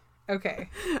 Okay. Okay.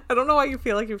 I don't know why you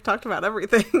feel like you've talked about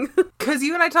everything. Because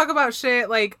you and I talk about shit,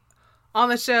 like, on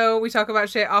the show, we talk about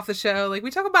shit off the show. Like,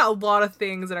 we talk about a lot of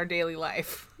things in our daily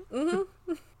life.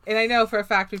 Mm-hmm. And I know for a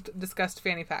fact we've discussed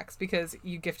fanny packs because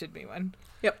you gifted me one.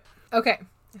 Yep. Okay.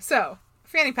 So,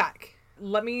 fanny pack.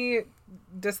 Let me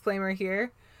disclaimer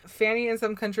here. Fanny in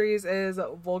some countries is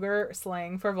vulgar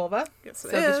slang for vulva. Yes,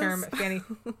 it so is. the term fanny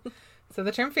So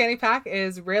the term fanny pack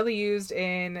is rarely used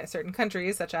in certain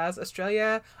countries such as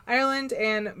Australia, Ireland,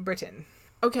 and Britain.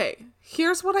 Okay,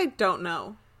 here's what I don't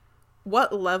know.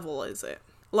 What level is it?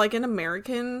 Like in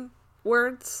American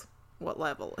words, what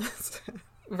level is it?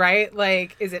 Right?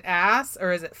 Like, is it ass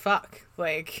or is it fuck?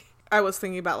 Like, I was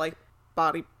thinking about like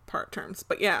body part terms,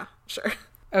 but yeah, sure.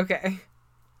 okay.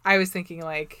 I was thinking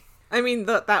like, I mean,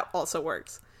 that also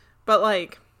works. But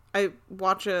like, I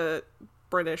watch a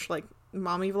British like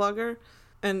mommy vlogger,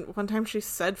 and one time she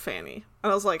said fanny,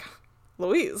 and I was like,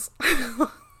 Louise.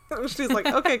 She's like,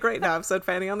 okay, great, now I've said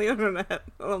fanny on the internet.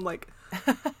 And I'm like,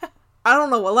 I don't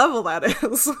know what level that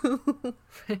is.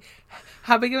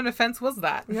 how big of an offense was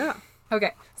that? Yeah.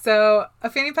 Okay, so a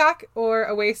fanny pack or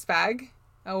a waist bag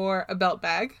or a belt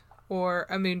bag or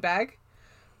a moon bag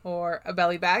or a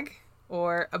belly bag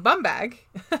or a bum bag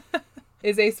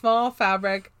is a small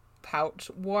fabric pouch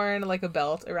worn like a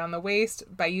belt around the waist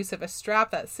by use of a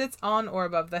strap that sits on or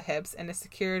above the hips and is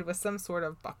secured with some sort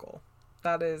of buckle.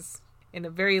 That is, in a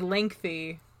very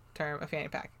lengthy term, a fanny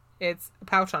pack. It's a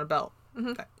pouch on a belt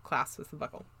that clasps the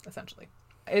buckle, essentially.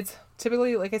 It's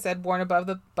typically, like I said, worn above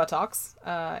the buttocks.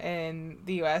 In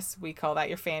the US, we call that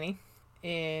your fanny.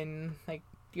 In like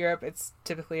Europe, it's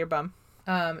typically your bum.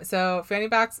 So fanny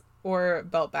packs or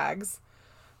belt bags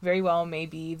very well may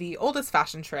be the oldest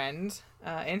fashion trend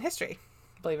in history,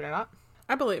 believe it or not.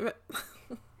 I believe it.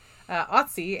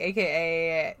 Otzi,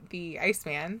 aka the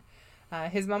Iceman,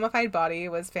 his mummified body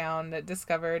was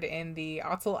discovered in the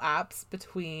Otzel Alps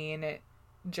between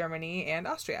Germany and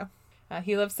Austria.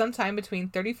 He lived sometime between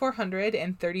 3400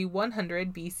 and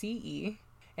 3100 BCE,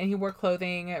 and he wore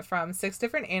clothing from 6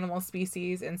 different animal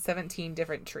species and 17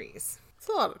 different trees. It's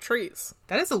a lot of trees.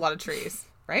 That is a lot of trees,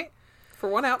 right? For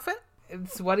one outfit?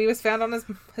 It's what he was found on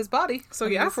his body. So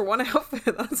yeah, for one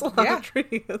outfit, that's a lot of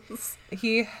trees.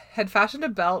 He had fashioned a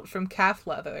belt from calf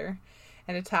leather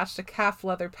and attached a calf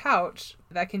leather pouch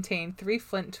that contained 3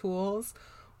 flint tools,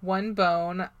 1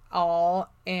 bone, awl,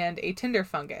 and a tinder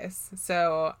fungus.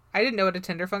 So I didn't know what a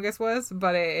tinder fungus was,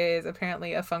 but it is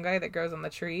apparently a fungi that grows on the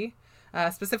tree,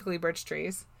 specifically birch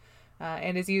trees,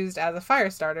 and is used as a fire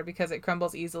starter because it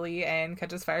crumbles easily and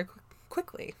catches fire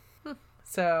quickly.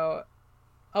 So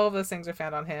all of those things are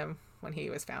found on him when he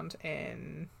was found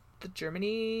in the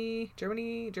Germanian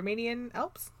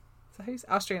Alps? Is that how you say?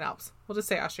 Austrian Alps. We'll just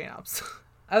say Austrian Alps.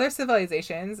 Other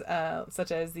civilizations,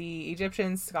 such as the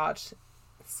Egyptians,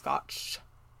 Scots,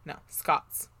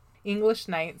 English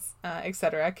knights,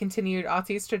 etc., continued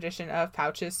Otzi's tradition of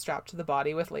pouches strapped to the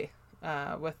body with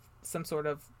some sort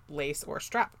of lace or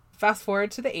strap. Fast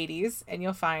forward to the 80s, and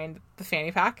you'll find the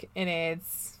fanny pack in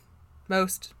its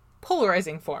most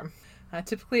polarizing form.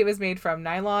 Typically, it was made from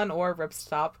nylon or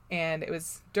ripstop, and it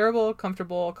was durable,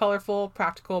 comfortable, colorful,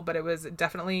 practical, but it was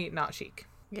definitely not chic.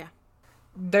 Yeah.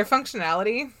 Their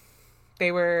functionality,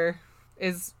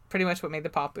 is pretty much what made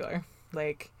them popular.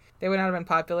 Like, they would not have been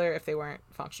popular if they weren't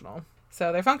functional.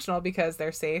 So they're functional because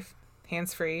they're safe,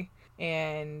 hands-free,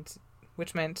 and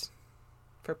which meant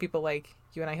for people like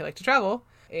you and I who like to travel,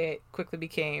 it quickly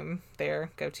became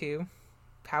their go-to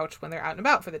pouch when they're out and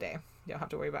about for the day. You don't have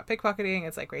to worry about pickpocketing.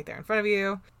 It's like right there in front of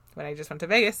you. When I just went to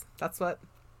Vegas, that's what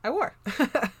I wore.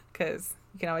 Because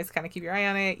you can always kind of keep your eye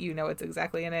on it. You know what's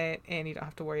exactly in it. And you don't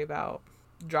have to worry about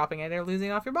dropping it or losing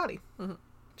it off your body. Mm-hmm.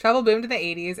 Travel boomed in the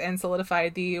 80s and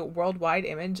solidified the worldwide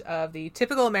image of the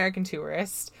typical American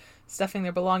tourist stuffing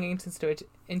their belongings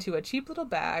into a cheap little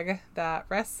bag that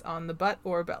rests on the butt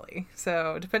or belly.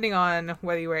 So depending on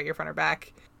whether you wear it your front or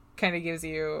back, kind of gives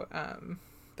you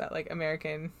that like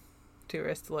American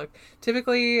tourist look.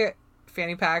 Typically,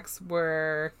 fanny packs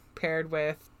were paired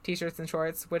with t-shirts and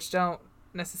shorts, which don't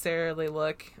necessarily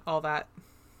look all that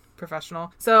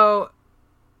professional. So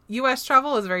U.S.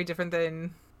 travel is very different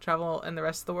than travel in the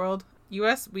rest of the world.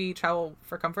 U.S., we travel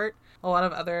for comfort. A lot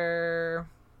of other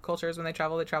cultures, when they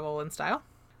travel in style.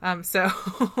 So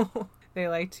they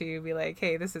like to be like,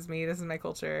 hey, this is me, this is my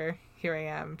culture, here I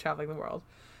am traveling the world.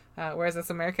 Whereas us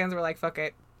Americans were like, fuck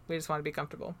it, we just want to be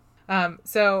comfortable.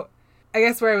 So I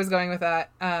guess where I was going with that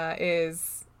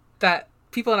is that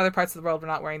people in other parts of the world were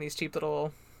not wearing these cheap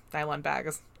little nylon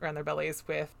bags around their bellies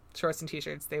with shorts and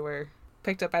t-shirts. They were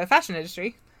picked up by the fashion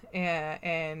industry,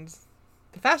 and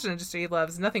the fashion industry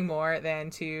loves nothing more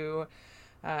than to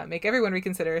make everyone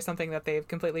reconsider something that they've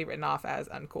completely written off as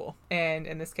uncool. And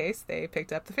in this case, they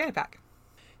picked up the fanny pack.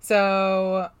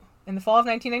 So in the fall of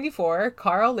 1994,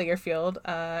 Karl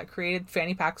Lagerfeld created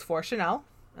fanny packs for Chanel,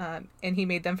 and he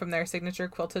made them from their signature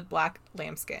quilted black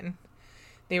lambskin.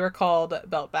 They were called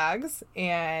belt bags,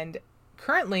 and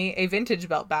currently a vintage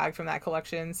belt bag from that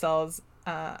collection sells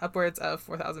upwards of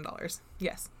 $4,000.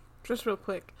 Yes. Just real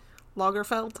quick.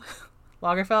 Lagerfeld?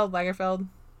 Lagerfeld?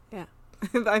 Yeah.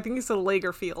 I think it's a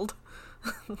Lagerfield.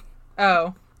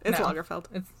 Oh. It's no. Lagerfeld.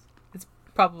 It's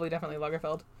probably definitely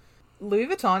Lagerfeld. Louis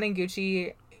Vuitton and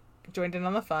Gucci joined in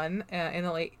on the fun in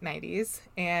the late 90s,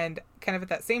 and kind of at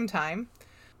that same time,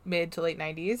 mid to late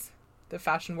 90s, the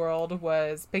fashion world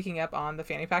was picking up on the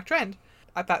fanny pack trend.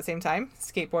 At that same time,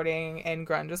 skateboarding and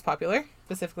grunge was popular,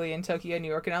 specifically in Tokyo, New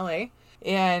York, and LA.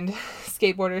 And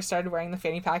skateboarders started wearing the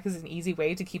fanny pack as an easy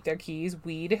way to keep their keys,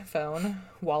 weed, phone,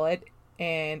 wallet,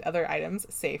 and other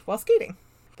items safe while skating.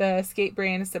 The skate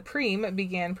brand Supreme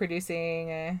began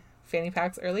producing fanny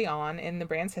packs early on in the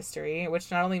brand's history,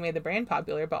 which not only made the brand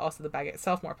popular, but also the bag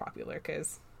itself more popular,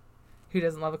 because who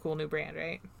doesn't love a cool new brand,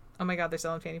 right? Oh my god, they're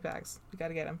selling fanny packs. We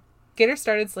gotta get them. Skaters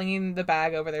started slinging the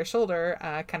bag over their shoulder,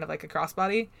 kind of like a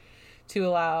crossbody, to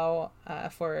allow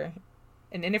for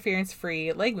an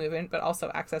interference-free leg movement, but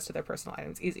also access to their personal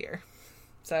items easier.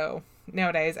 So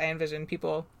nowadays, I envision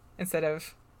people, instead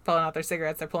of pulling out their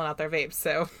cigarettes, they're pulling out their vapes.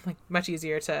 So like much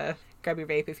easier to grab your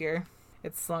vape if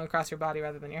it's slung across your body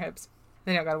rather than your hips.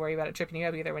 Then you don't got to worry about it tripping you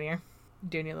up either when you're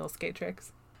doing your little skate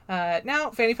tricks.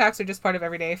 Now, fanny packs are just part of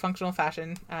everyday functional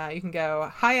fashion. You can go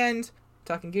high-end,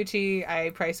 talking Gucci.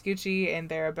 I priced Gucci, and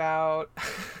they're about...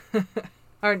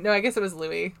 or no, I guess it was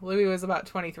Louis. Louis was about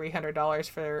 $2,300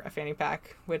 for a fanny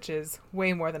pack, which is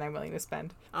way more than I'm willing to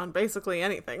spend. On basically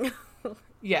anything.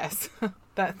 Yes.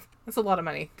 That's a lot of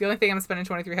money. The only thing I'm spending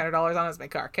 $2,300 on is my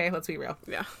car, okay? Let's be real.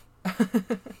 Yeah.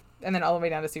 And then all the way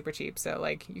down to super cheap. So,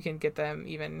 like, you can get them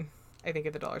even, I think,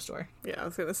 at the dollar store. Yeah, I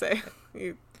was going to say,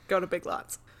 you go to Big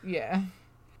Lots. Yeah.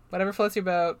 Whatever floats your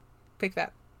boat, pick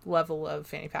that level of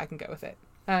fanny pack and go with it.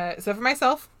 So for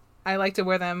myself, I like to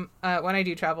wear them when I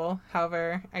do travel.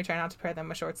 However, I try not to pair them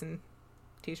with shorts and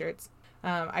t-shirts.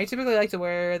 I typically like to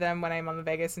wear them when I'm on the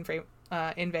Vegas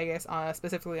in Vegas,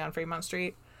 specifically on Fremont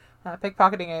Street.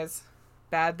 Pickpocketing is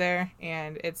bad there,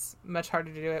 and it's much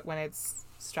harder to do it when it's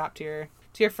strapped to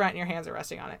your front and your hands are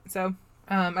resting on it. So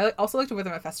I also like to wear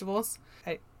them at festivals.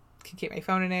 I can keep my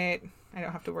phone in it. I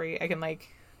don't have to worry. I can like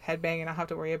headbang and not have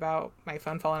to worry about my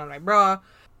phone falling on my bra.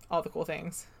 All the cool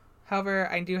things. However,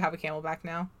 I do have a Camelback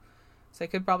now, so I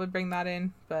could probably bring that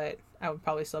in, but I would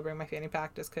probably still bring my fanny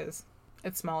pack just because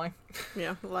it's smaller.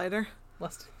 Yeah, lighter.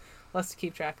 Less to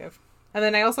keep track of. And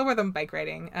then I also wear them bike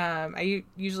riding. I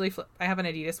usually I have an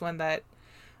Adidas one that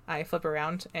I flip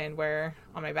around and wear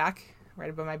on my back, right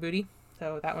above my booty.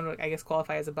 So that one would, I guess,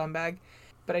 qualify as a bum bag.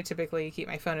 But I typically keep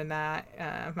my phone in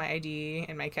that, my ID,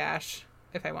 and my cash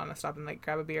if I want to stop and like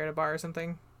grab a beer at a bar or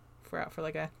something if we're out for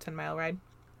like a 10-mile ride.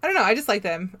 I don't know. I just like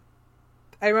them.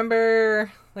 I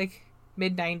remember like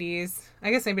mid-90s.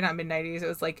 I guess maybe not mid-90s. It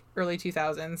was like early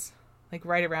 2000s. Like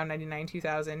right around 99,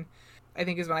 2000. I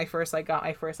think is when I first like got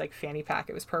my first like fanny pack.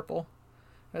 It was purple.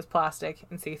 It was plastic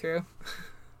and see-through.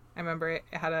 I remember it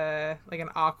had an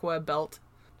aqua belt,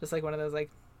 just like one of those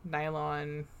like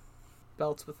nylon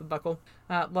belts with the buckle.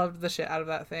 Loved the shit out of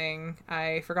that thing.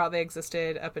 I forgot they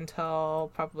existed up until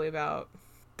probably about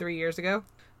 3 years ago,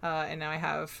 and now I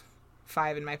have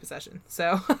 5 in my possession.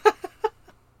 So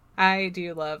I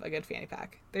do love a good fanny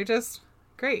pack. They're just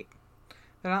great.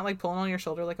 They're not like pulling on your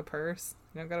shoulder like a purse.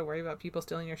 You don't got to worry about people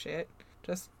stealing your shit.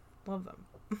 Just love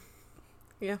them.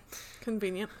 Yeah,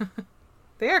 convenient.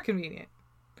 They are convenient.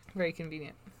 Very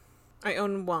convenient. I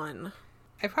own one.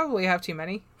 I probably have too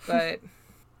many, but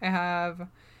I have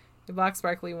the black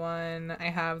sparkly one. I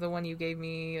have the one you gave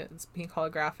me. It's pink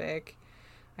holographic.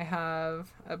 I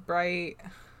have a bright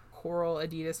coral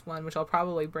Adidas one, which I'll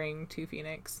probably bring to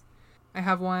Phoenix. I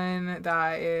have one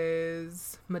that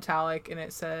is metallic and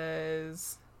it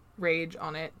says Rage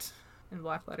on it in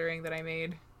black lettering that I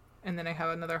made. And then I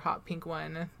have another hot pink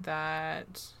one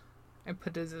that I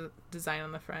put a design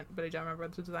on the front, but I don't remember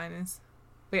what the design is.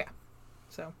 But yeah,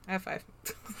 so I have 5.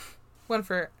 One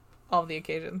for all the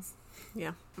occasions.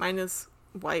 Yeah, mine is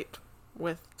white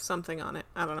with something on it.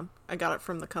 I don't know. I got it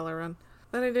from the color run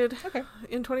that I did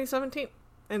in 2017,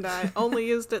 and I only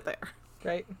used it there.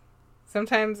 Right.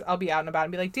 Sometimes I'll be out and about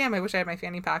and be like, damn, I wish I had my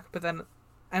fanny pack, but then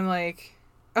I'm like,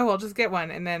 oh, I'll just get one,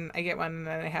 and then I get one, and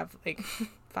then I have like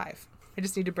 5. I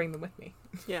just need to bring them with me.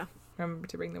 Yeah. Remember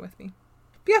to bring them with me.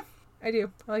 But yeah, I do.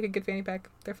 I like a good fanny pack.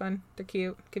 They're fun. They're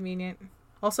cute. Convenient.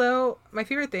 Also, my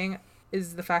favorite thing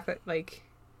is the fact that, like,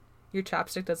 your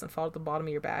chapstick doesn't fall to the bottom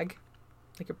of your bag.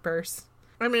 Like your purse.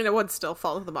 I mean, it would still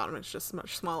fall to the bottom. It's just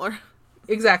much smaller.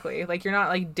 Exactly. Like, you're not,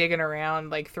 like, digging around,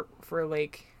 like, for,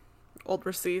 like... old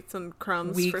receipts and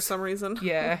crumbs weeks, for some reason.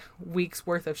 Yeah. Weeks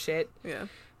worth of shit. Yeah.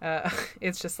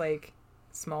 It's just, like,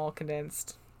 small,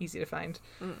 condensed, easy to find.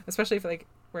 Especially if like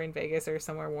we're in Vegas or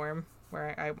somewhere warm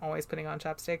where I'm always putting on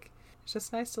chapstick. It's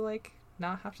just nice to like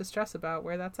not have to stress about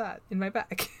where that's at in my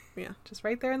bag. Yeah. Just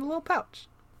right there in the little pouch.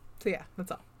 So yeah,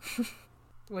 that's all.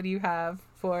 What do you have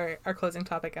for our closing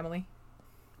topic, Emily?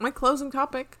 My closing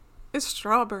topic is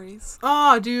strawberries.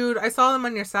 Oh, dude, I saw them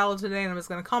on your salad today and I was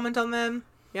going to comment on them.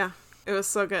 Yeah, it was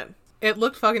so good. It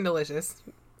looked fucking delicious.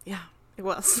 Yeah, it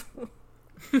was.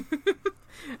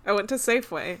 I went to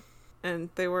Safeway and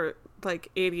they were like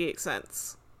 88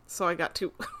 cents. So I got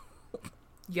 2.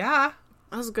 Yeah.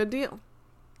 That was a good deal.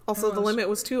 Also, the limit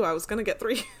was 2. I was going to get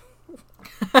 3.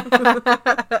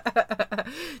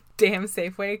 Damn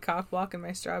Safeway, cock blocking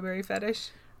my strawberry fetish.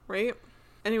 Right?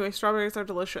 Anyway, strawberries are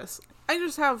delicious. I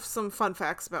just have some fun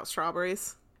facts about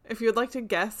strawberries. If you'd like to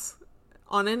guess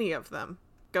on any of them,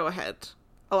 go ahead.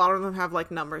 A lot of them have like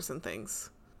numbers and things.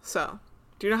 So,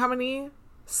 do you know how many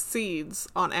seeds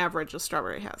on average a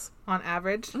strawberry has? On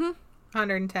average?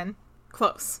 110.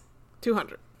 Close.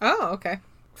 200. Oh, okay.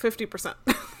 50%.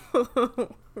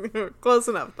 Close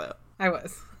enough, though. I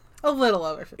was. A little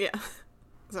over 50. Yeah.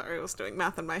 Sorry, I was doing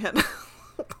math in my head.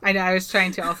 I know, I was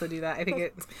trying to also do that. I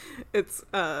think it's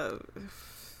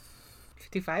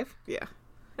 55? Yeah.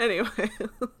 Anyway,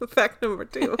 fact number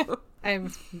 2.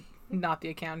 I'm not the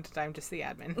accountant, I'm just the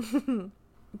admin.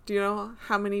 Do you know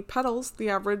how many petals the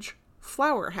average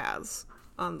flower has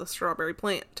on the strawberry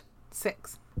plant?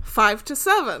 6. 5 to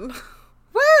 7.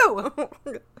 Woo!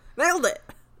 Nailed it.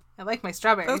 I like my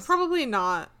strawberries. That's probably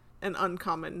not an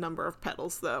uncommon number of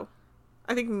petals, though.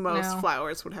 I think most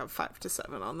flowers would have 5 to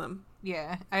 7 on them.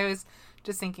 Yeah, I was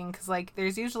just thinking, because, like,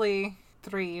 there's usually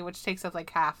 3, which takes up,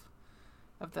 like, half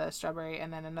of the strawberry,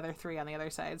 and then another 3 on the other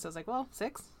side. So I was like, well,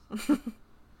 6?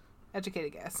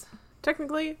 Educated guess.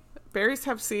 Technically, berries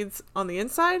have seeds on the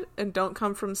inside and don't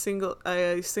come from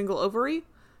a single ovary,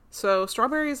 so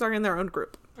strawberries are in their own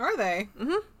group. Are they?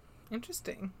 Mm-hmm.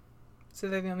 Interesting. So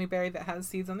they're the only berry that has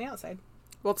seeds on the outside.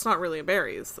 Well, it's not really a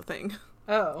berry, is the thing.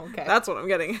 Oh, okay. That's what I'm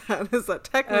getting at, is that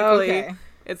technically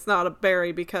it's not a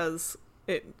berry because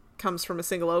it comes from a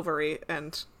single ovary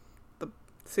and the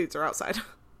seeds are outside.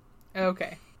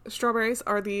 Okay. Strawberries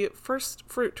are the first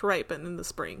fruit to ripen in the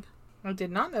spring. I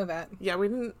did not know that. Yeah, we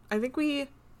didn't... I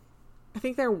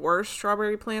think there were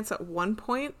strawberry plants at one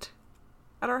point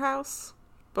at our house,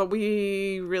 but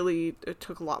we really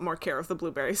took a lot more care of the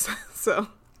blueberries, so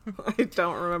I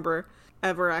don't remember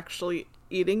ever actually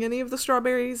eating any of the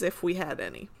strawberries, if we had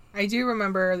any. I do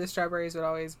remember the strawberries would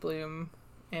always bloom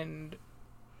and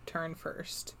turn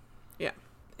first. Yeah.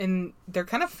 And they're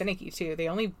kind of finicky, too. They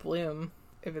only bloom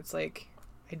if it's, like,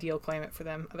 ideal climate for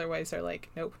them. Otherwise, they're like,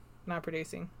 nope, not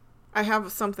producing. I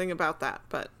have something about that,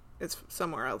 but it's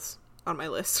somewhere else on my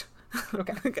list.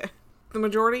 Okay. Okay. The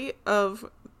majority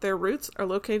of their roots are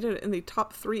located in the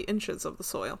top 3 inches of the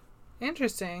soil.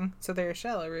 Interesting. So they're a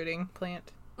shallow rooting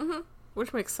plant. Mm-hmm.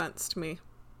 Which makes sense to me,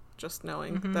 just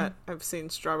knowing that I've seen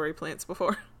strawberry plants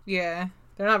before. Yeah.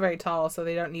 They're not very tall, so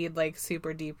they don't need, like,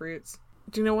 super deep roots.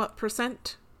 Do you know what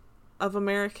 % of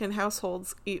American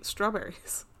households eat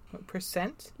strawberries? What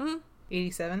percent?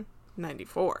 87?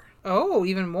 94. Oh,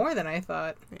 even more than I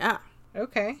thought. Yeah.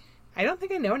 Okay. I don't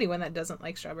think I know anyone that doesn't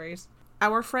like strawberries.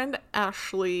 Our friend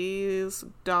Ashley's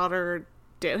daughter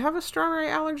did have a strawberry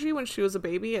allergy when she was a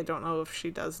baby. I don't know if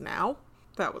she does now.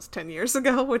 That was 10 years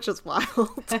ago, which is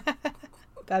wild.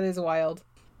 That is wild.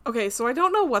 Okay, so I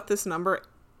don't know what this number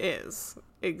is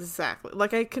exactly.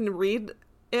 Like, I can read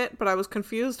it, but I was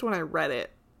confused when I read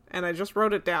it, and I just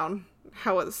wrote it down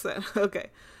how it said. Okay,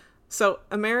 so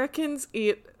Americans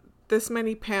eat this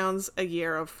many pounds a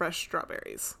year of fresh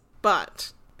strawberries,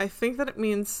 but I think that it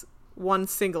means one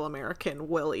single American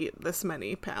will eat this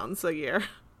many pounds a year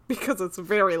because it's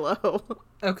very low.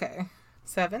 Okay.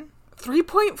 7?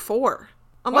 3.4.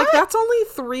 I'm What? like, that's only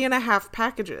 3.5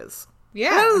 packages. Yeah.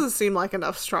 That doesn't seem like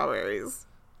enough strawberries.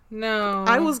 No.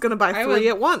 I was gonna buy 3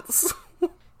 at once.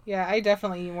 Yeah, I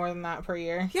definitely eat more than that per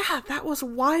year. Yeah, that was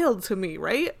wild to me,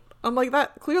 right? I'm like,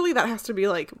 that clearly that has to be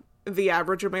like the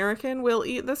average American will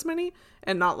eat this many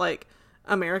and not like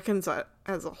Americans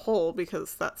as a whole,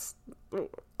 because that's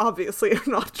obviously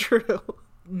not true.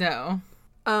 No.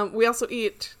 We also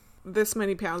eat this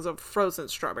many pounds of frozen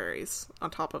strawberries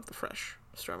on top of the fresh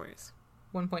strawberries.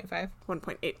 1.5.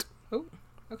 1.8. Oh,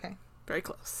 okay. Very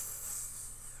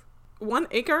close. 1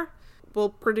 acre will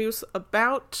produce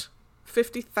about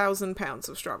 50,000 pounds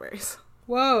of strawberries.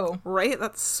 Whoa. Right?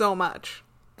 That's so much.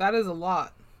 That is a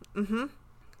lot. Mm-hmm.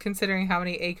 Considering how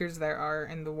many acres there are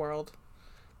in the world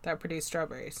that produce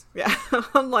strawberries. Yeah.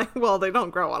 I'm like, well, they don't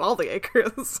grow on all the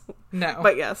acres. No.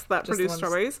 But yes, that Just the produce ones-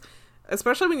 strawberries.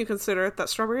 especially when you consider that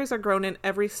strawberries are grown in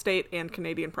every state and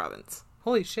Canadian province.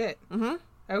 Holy shit. Mm-hmm.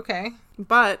 Okay.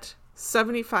 But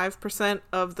 75%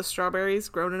 of the strawberries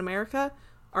grown in America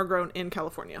are grown in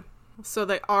California. So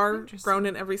they are grown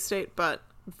in every state, but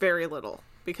very little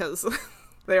because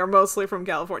they are mostly from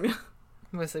California.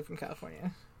 Mostly from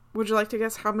California. Would you like to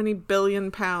guess how many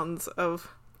billion pounds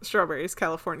of strawberries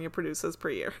California produces per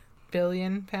year?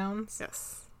 Billion pounds?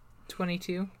 Yes.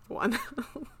 22? 1.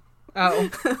 Oh.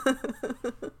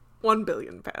 1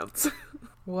 billion pounds.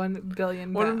 1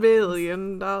 billion $1 pounds.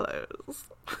 billion.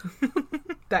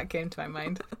 That came to my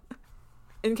mind.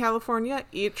 In California,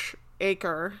 each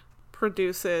acre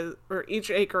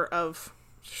of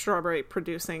strawberry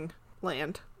producing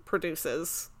land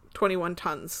produces 21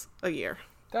 tons a year.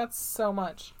 That's so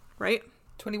much. Right?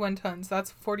 21 tons.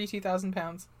 That's 42,000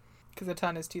 pounds. Because a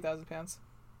ton is 2,000 pounds.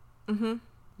 Mm-hmm.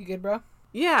 You good, bro?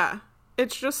 Yeah.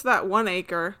 It's just that 1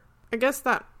 acre. I guess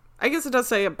it does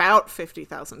say about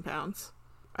 50,000 pounds.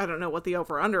 I don't know what the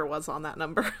over-under was on that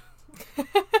number.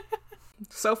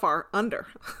 So far, under.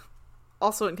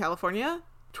 Also in California,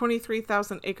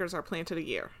 23,000 acres are planted a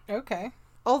year. Okay.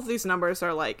 All of these numbers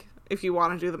are like, if you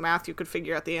want to do the math, you could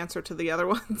figure out the answer to the other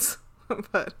ones.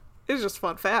 But it's just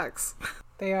fun facts.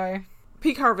 They are.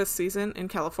 Peak harvest season in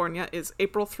California is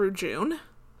April through June.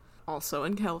 Also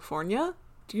in California,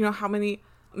 do you know how many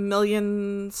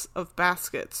millions of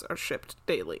baskets are shipped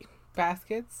daily?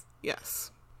 Baskets?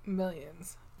 Yes.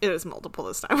 Millions. It is multiple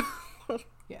this time.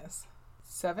 Yes.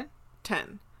 7?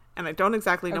 10. And I don't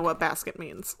exactly know what basket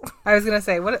means. I was going to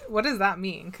say, what does that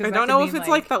mean? 'Cause I that don't could know if mean, it's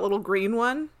like that little green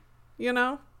one, you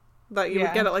know? That you would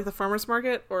Yeah. get at like the farmer's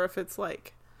market, or if it's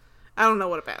like, I don't know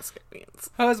what a basket means.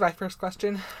 That was my first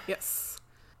question. Yes.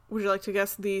 Would you like to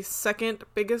guess the second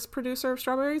biggest producer of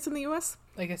strawberries in the U.S.?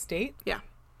 Like a state? Yeah.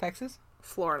 Texas?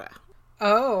 Florida.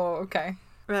 Oh, okay.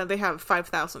 They have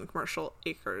 5,000 commercial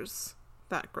acres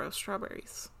that grow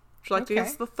strawberries. Would you like to Okay.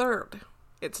 guess the third?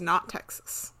 It's not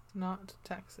Texas. Not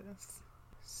Texas.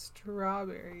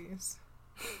 Strawberries.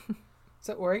 Is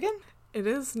it Oregon? It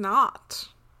is not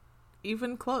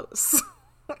even close.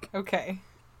 Okay.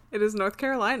 It is North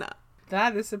Carolina,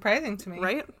 That is surprising to me.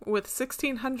 right? With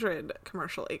 1,600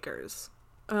 commercial acres.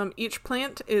 Each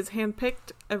plant is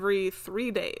handpicked every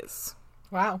 3 days.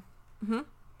 Wow.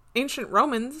 Ancient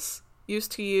Romans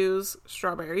used to use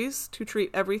strawberries to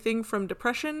treat everything from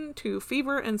depression to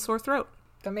fever and sore throat.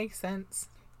 That makes sense.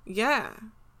 Yeah.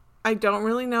 I don't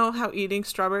really know how eating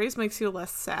strawberries makes you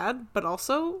less sad, but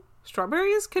also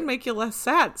strawberries can make you less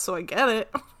sad, so I get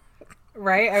it.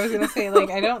 Right? I was going to say, like,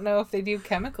 I don't know if they do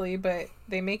chemically, but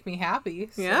they make me happy.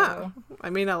 So. Yeah. I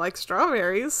mean, I like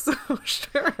strawberries, so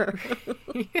sure.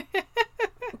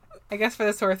 I guess for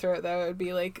the sore throat, though, it would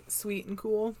be, like, sweet and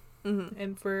cool. Mhm.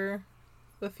 And for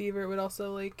the fever, it would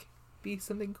also, like, be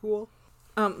something cool.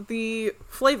 The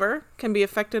flavor can be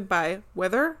affected by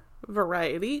weather,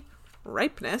 variety,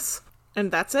 ripeness,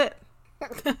 and that's it.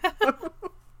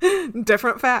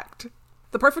 Different fact.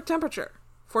 The perfect temperature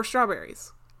for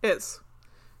strawberries is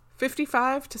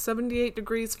 55 to 78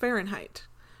 degrees Fahrenheit.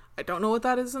 I don't know what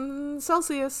that is in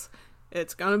Celsius.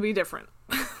 It's gonna be different.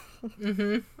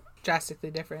 Drastically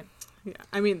different. Yeah,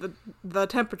 I mean, the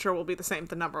temperature will be the same,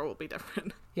 the number will be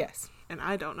different. Yes. And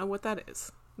I don't know what that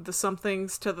is. The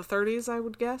somethings to the 30s, I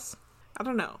would guess. I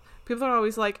don't know. People are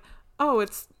always like, oh,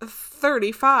 it's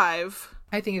 35.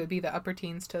 I think it would be the upper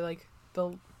teens to, like,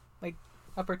 the, like,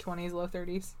 upper 20s, low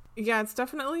 30s. Yeah, it's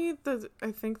definitely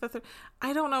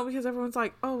I don't know, because everyone's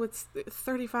like, oh, it's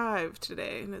 35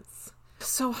 today, and it's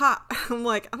so hot. I'm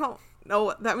like, I don't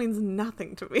know. That means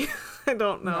nothing to me. I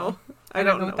don't know. No, I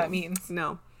don't know what that means.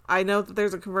 No. I know that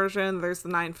there's a conversion, there's the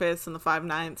 9/5 and the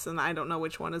 5/9, and I don't know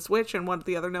which one is which and what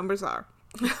the other numbers are.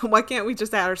 Why can't we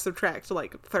just add or subtract to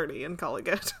like 30 and call it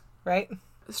good? Right?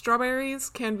 Strawberries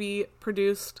can be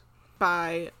produced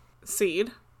by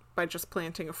seed, by just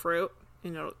planting a fruit,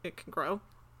 it can grow.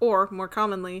 Or, more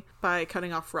commonly, by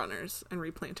cutting off runners and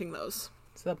replanting those.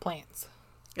 So the plants.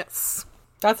 Yes.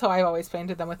 That's how I've always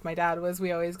planted them with my dad, was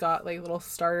we always got, like, little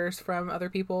starters from other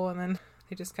people, and then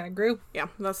they just kind of grew. Yeah,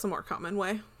 that's the more common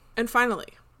way. And finally,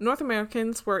 North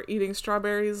Americans were eating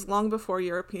strawberries long before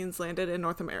Europeans landed in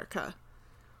North America.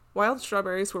 Wild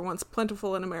strawberries were once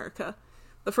plentiful in America.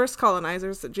 The first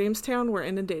colonizers at Jamestown were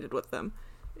inundated with them.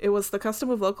 It was the custom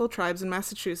of local tribes in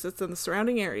Massachusetts and the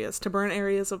surrounding areas to burn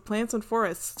areas of plants and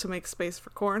forests to make space for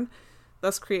corn,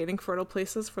 thus creating fertile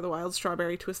places for the wild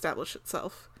strawberry to establish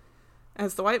itself.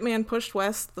 As the white man pushed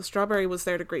west, the strawberry was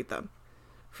there to greet them.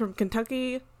 From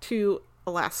Kentucky to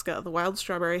Alaska, the wild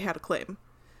strawberry had a claim.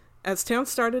 As towns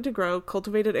started to grow,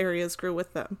 cultivated areas grew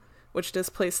with them, which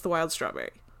displaced the wild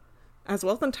strawberry. As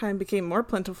wealth and time became more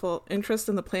plentiful, interest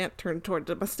in the plant turned toward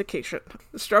domestication.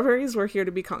 The strawberries were here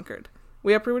to be conquered.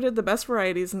 We uprooted the best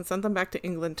varieties and sent them back to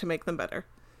England to make them better.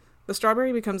 The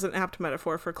strawberry becomes an apt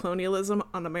metaphor for colonialism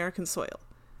on American soil.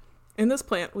 In this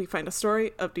plant, we find a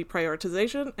story of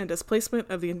deprioritization and displacement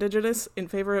of the indigenous in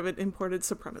favor of an imported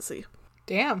supremacy.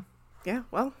 Damn. Yeah,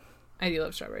 well, I do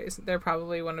love strawberries. They're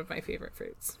probably one of my favorite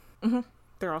fruits. mm-hmm.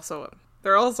 They're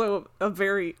also a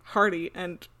very hardy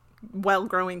and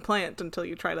well-growing plant until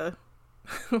you try to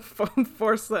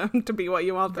force them to be what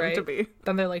you want them to be.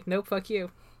 Then they're like, nope, fuck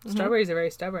you. Strawberries are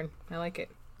very stubborn. I like it.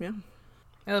 Yeah.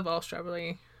 I love all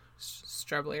strawberry.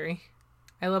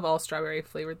 I love all strawberry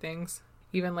flavored things.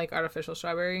 Even like artificial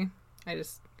strawberry. I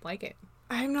just like it.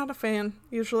 I'm not a fan,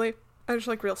 usually. I just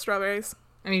like real strawberries.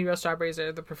 I mean, real strawberries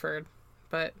are the preferred.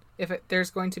 But if there's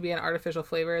going to be an artificial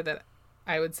flavor that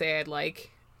I would say I'd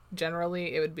like,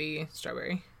 generally, it would be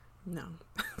strawberry. No.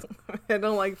 I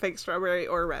don't like fake strawberry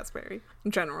or raspberry,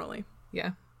 generally.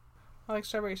 Yeah. I like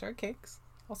strawberry shortcakes,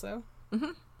 also.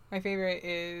 Mm-hmm. My favorite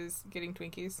is getting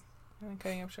Twinkies. And then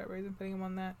cutting up strawberries and putting them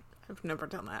on that. I've never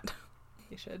done that.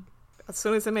 You should. As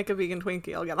soon as I make a vegan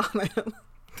Twinkie, I'll get on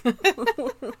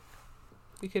it.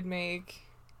 We could make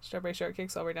strawberry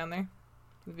shortcakes while we're down there.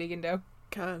 With vegan dough.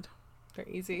 Good. They're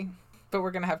easy. But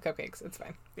we're going to have cupcakes. It's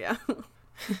fine. Yeah.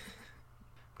 I'm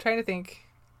trying to think.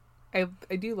 I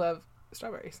do love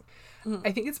strawberries. Mm.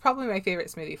 I think it's probably my favorite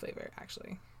smoothie flavor,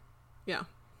 actually. Yeah.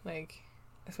 Like,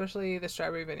 especially the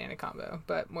strawberry banana combo.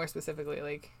 But more specifically,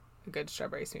 like, a good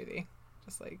strawberry smoothie.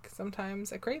 Just like,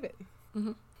 sometimes I crave it.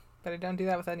 Mm-hmm. But I don't do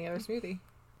that with any other smoothie.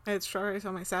 I had strawberries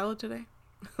on my salad today.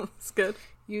 It's good.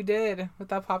 You did. With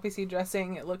that poppy seed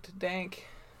dressing, it looked dank.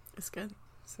 It's good.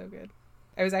 So good.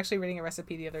 I was actually reading a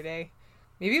recipe the other day.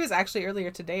 Maybe it was actually earlier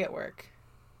today at work.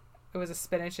 It was a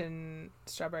spinach and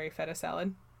strawberry feta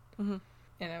salad. Mm-hmm.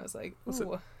 And I was like, Was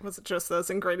ooh. it just those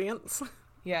ingredients?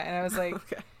 Yeah, and I was like,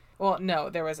 Okay. well, no,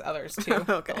 there was others too.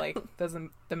 Okay. But like, those are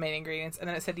the main ingredients. And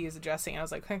then it said to use a dressing. And I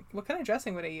was like, hey, what kind of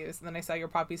dressing would I use? And then I saw your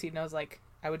poppy seed and I was like,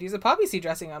 I would use a poppy seed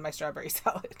dressing on my strawberry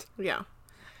salad. Yeah.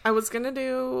 I was going to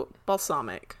do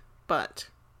balsamic, but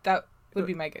That would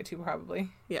be my go-to probably.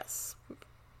 yes.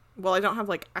 Well, I don't have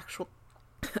like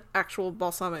actual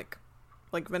balsamic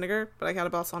like vinegar, but I had a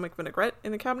balsamic vinaigrette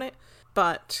in the cabinet,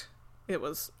 but it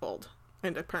was old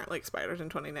and apparently expired in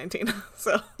 2019.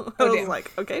 So I was damn.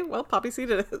 like, okay, well, poppy seed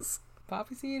it is.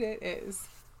 Poppy seed it is.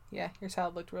 Yeah, your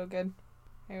salad looked real good.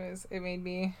 It made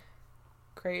me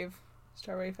crave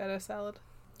strawberry feta salad.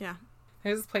 Yeah.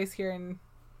 There's this place here in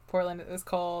Portland. It was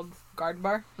called Garden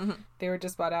Bar. Mm-hmm. They were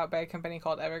just bought out by a company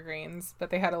called Evergreens, but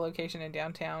they had a location in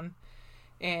downtown.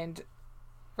 And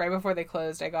right before they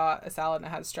closed, I got a salad and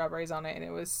it had strawberries on it, and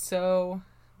it was so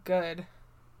good.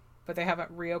 But they haven't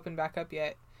reopened back up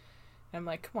yet. And I'm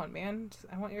like, come on, man.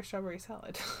 I want your strawberry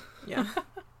salad. Yeah.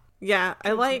 Yeah, I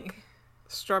Give it to like me.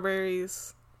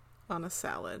 strawberries on a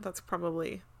salad. That's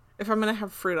probably, if I'm going to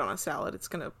have fruit on a salad, it's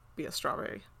going to be a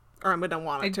strawberry. Or I'm going to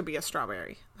want it to be a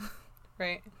strawberry.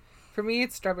 Right. For me,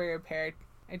 it's strawberry or pear.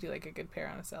 I do like a good pear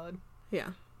on a salad. Yeah.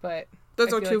 But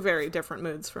Those I are feel two like- very different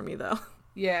moods for me, though.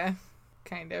 Yeah,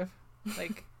 kind of.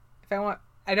 Like,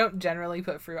 I don't generally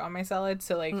put fruit on my salad,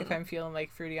 so, like, if I'm feeling,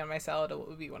 like, fruity on my salad, it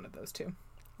would be one of those two.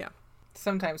 Yeah.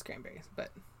 Sometimes cranberries, but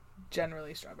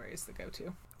generally strawberries the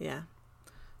go-to. Yeah.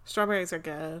 Strawberries are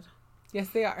good. Yes,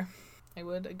 they are. I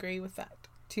would agree with that.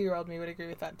 2-year-old me would agree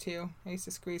with that, too. I used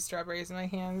to squeeze strawberries in my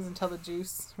hands until the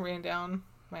juice ran down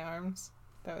my arms.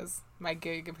 That was my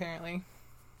gig, apparently.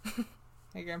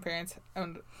 My grandparents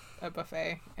owned a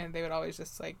buffet, and they would always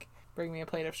just, like, bring me a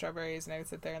plate of strawberries, and I would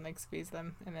sit there and, like, squeeze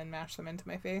them and then mash them into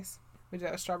my face. We did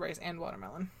that with strawberries and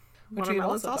watermelon. Which we had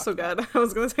Watermelon's also talked about. good. I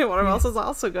was going to say watermelon is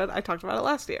also good. I talked about it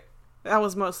last year. That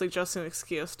was mostly just an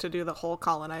excuse to do the whole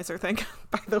colonizer thing,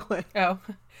 by the way. Oh,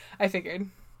 I figured.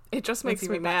 It just Once makes you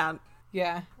me were back. mad.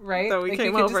 Yeah, right? So we like,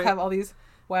 came we could over- just have all these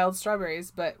wild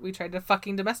strawberries, but we tried to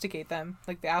fucking domesticate them,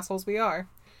 like the assholes we are.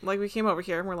 Like, we came over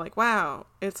here and we're like, wow,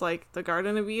 it's like the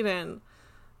Garden of Eden.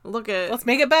 Look at Let's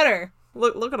make it better!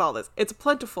 look at all this. It's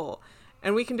plentiful,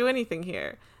 and we can do anything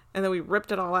here. And then we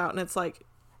ripped it all out, and it's like,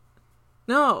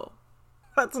 no,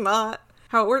 that's not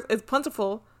how it works. It's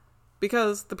plentiful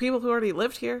because the people who already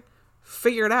lived here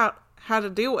figured out how to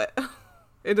do it.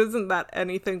 It isn't that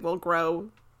anything will grow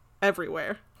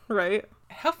everywhere, right?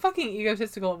 How fucking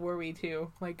egotistical were we,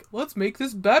 too? Like, let's make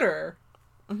this better!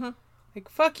 Mm-hmm. Like,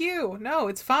 fuck you! No,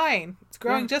 it's fine. It's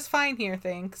growing Yeah. just fine here,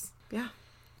 thanks. Yeah.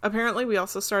 Apparently, we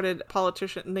also started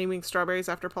naming strawberries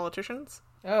after politicians.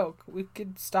 Oh, we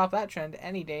could stop that trend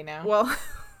any day now. Well,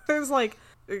 there's like,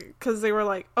 because they were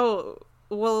like, oh,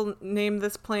 we'll name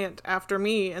this plant after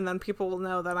me, and then people will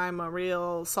know that I'm a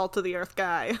real salt of the earth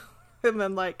guy. And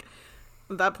then, like,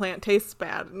 that plant tastes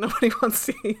bad and nobody wants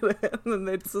to eat it, and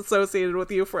then it's associated with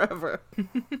you forever.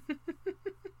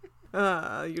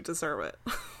 You deserve it.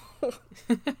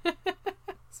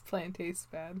 This plant tastes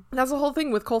bad. That's the whole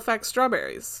thing with Colfax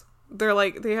strawberries. They're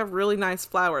like, they have really nice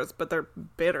flowers, but they're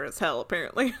bitter as hell,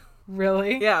 apparently.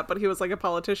 Really? Yeah, but he was like a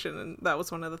politician, and that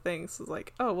was one of the things. It's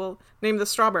like, oh, well, name the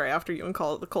strawberry after you and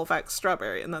call it the Colfax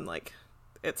strawberry, and then, like,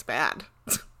 it's bad.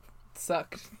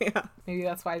 Sucked. Yeah. Maybe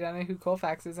that's why I don't know who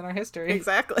Colfax is in our history.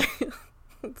 Exactly.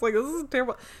 It's like, this is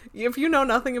terrible. If you know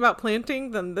nothing about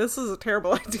planting, then this is a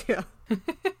terrible idea.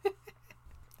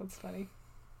 That's funny.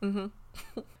 Mm-hmm.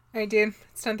 All right, dude.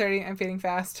 It's 10:30. I'm fading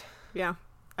fast. Yeah.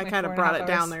 I My kind of 4.5 brought it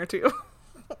down hours. there, too.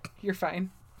 You're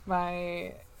fine.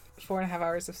 My 4.5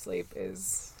 hours of sleep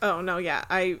is Oh, no, yeah.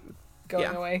 going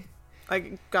Yeah. away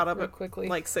I got up real at quickly.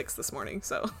 like 6 this morning,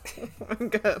 so I'm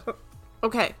good.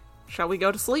 Okay. Shall we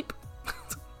go to sleep?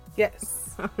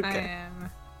 Yes. Okay. I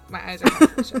am. My eyes are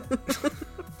half shut.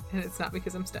 And it's not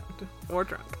because I'm stoned. Or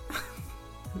drunk.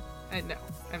 No,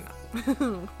 I'm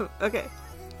not. Okay.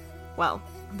 Well,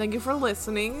 thank you for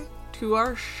listening to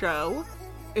our show.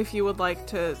 If you would like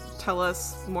to tell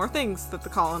us more things that the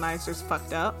colonizers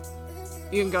fucked up,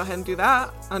 you can go ahead and do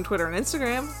that on Twitter and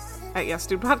Instagram at Yes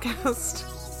Dude Podcast.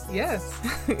 Yes.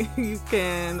 You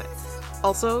can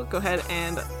also go ahead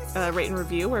and rate and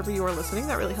review wherever you are listening.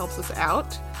 That really helps us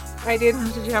out. I did.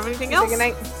 Did you have anything Say else?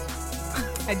 goodnight.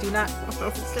 I do not.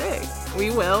 Okay. We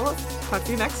will talk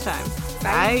to you next time.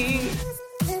 Bye. Bye.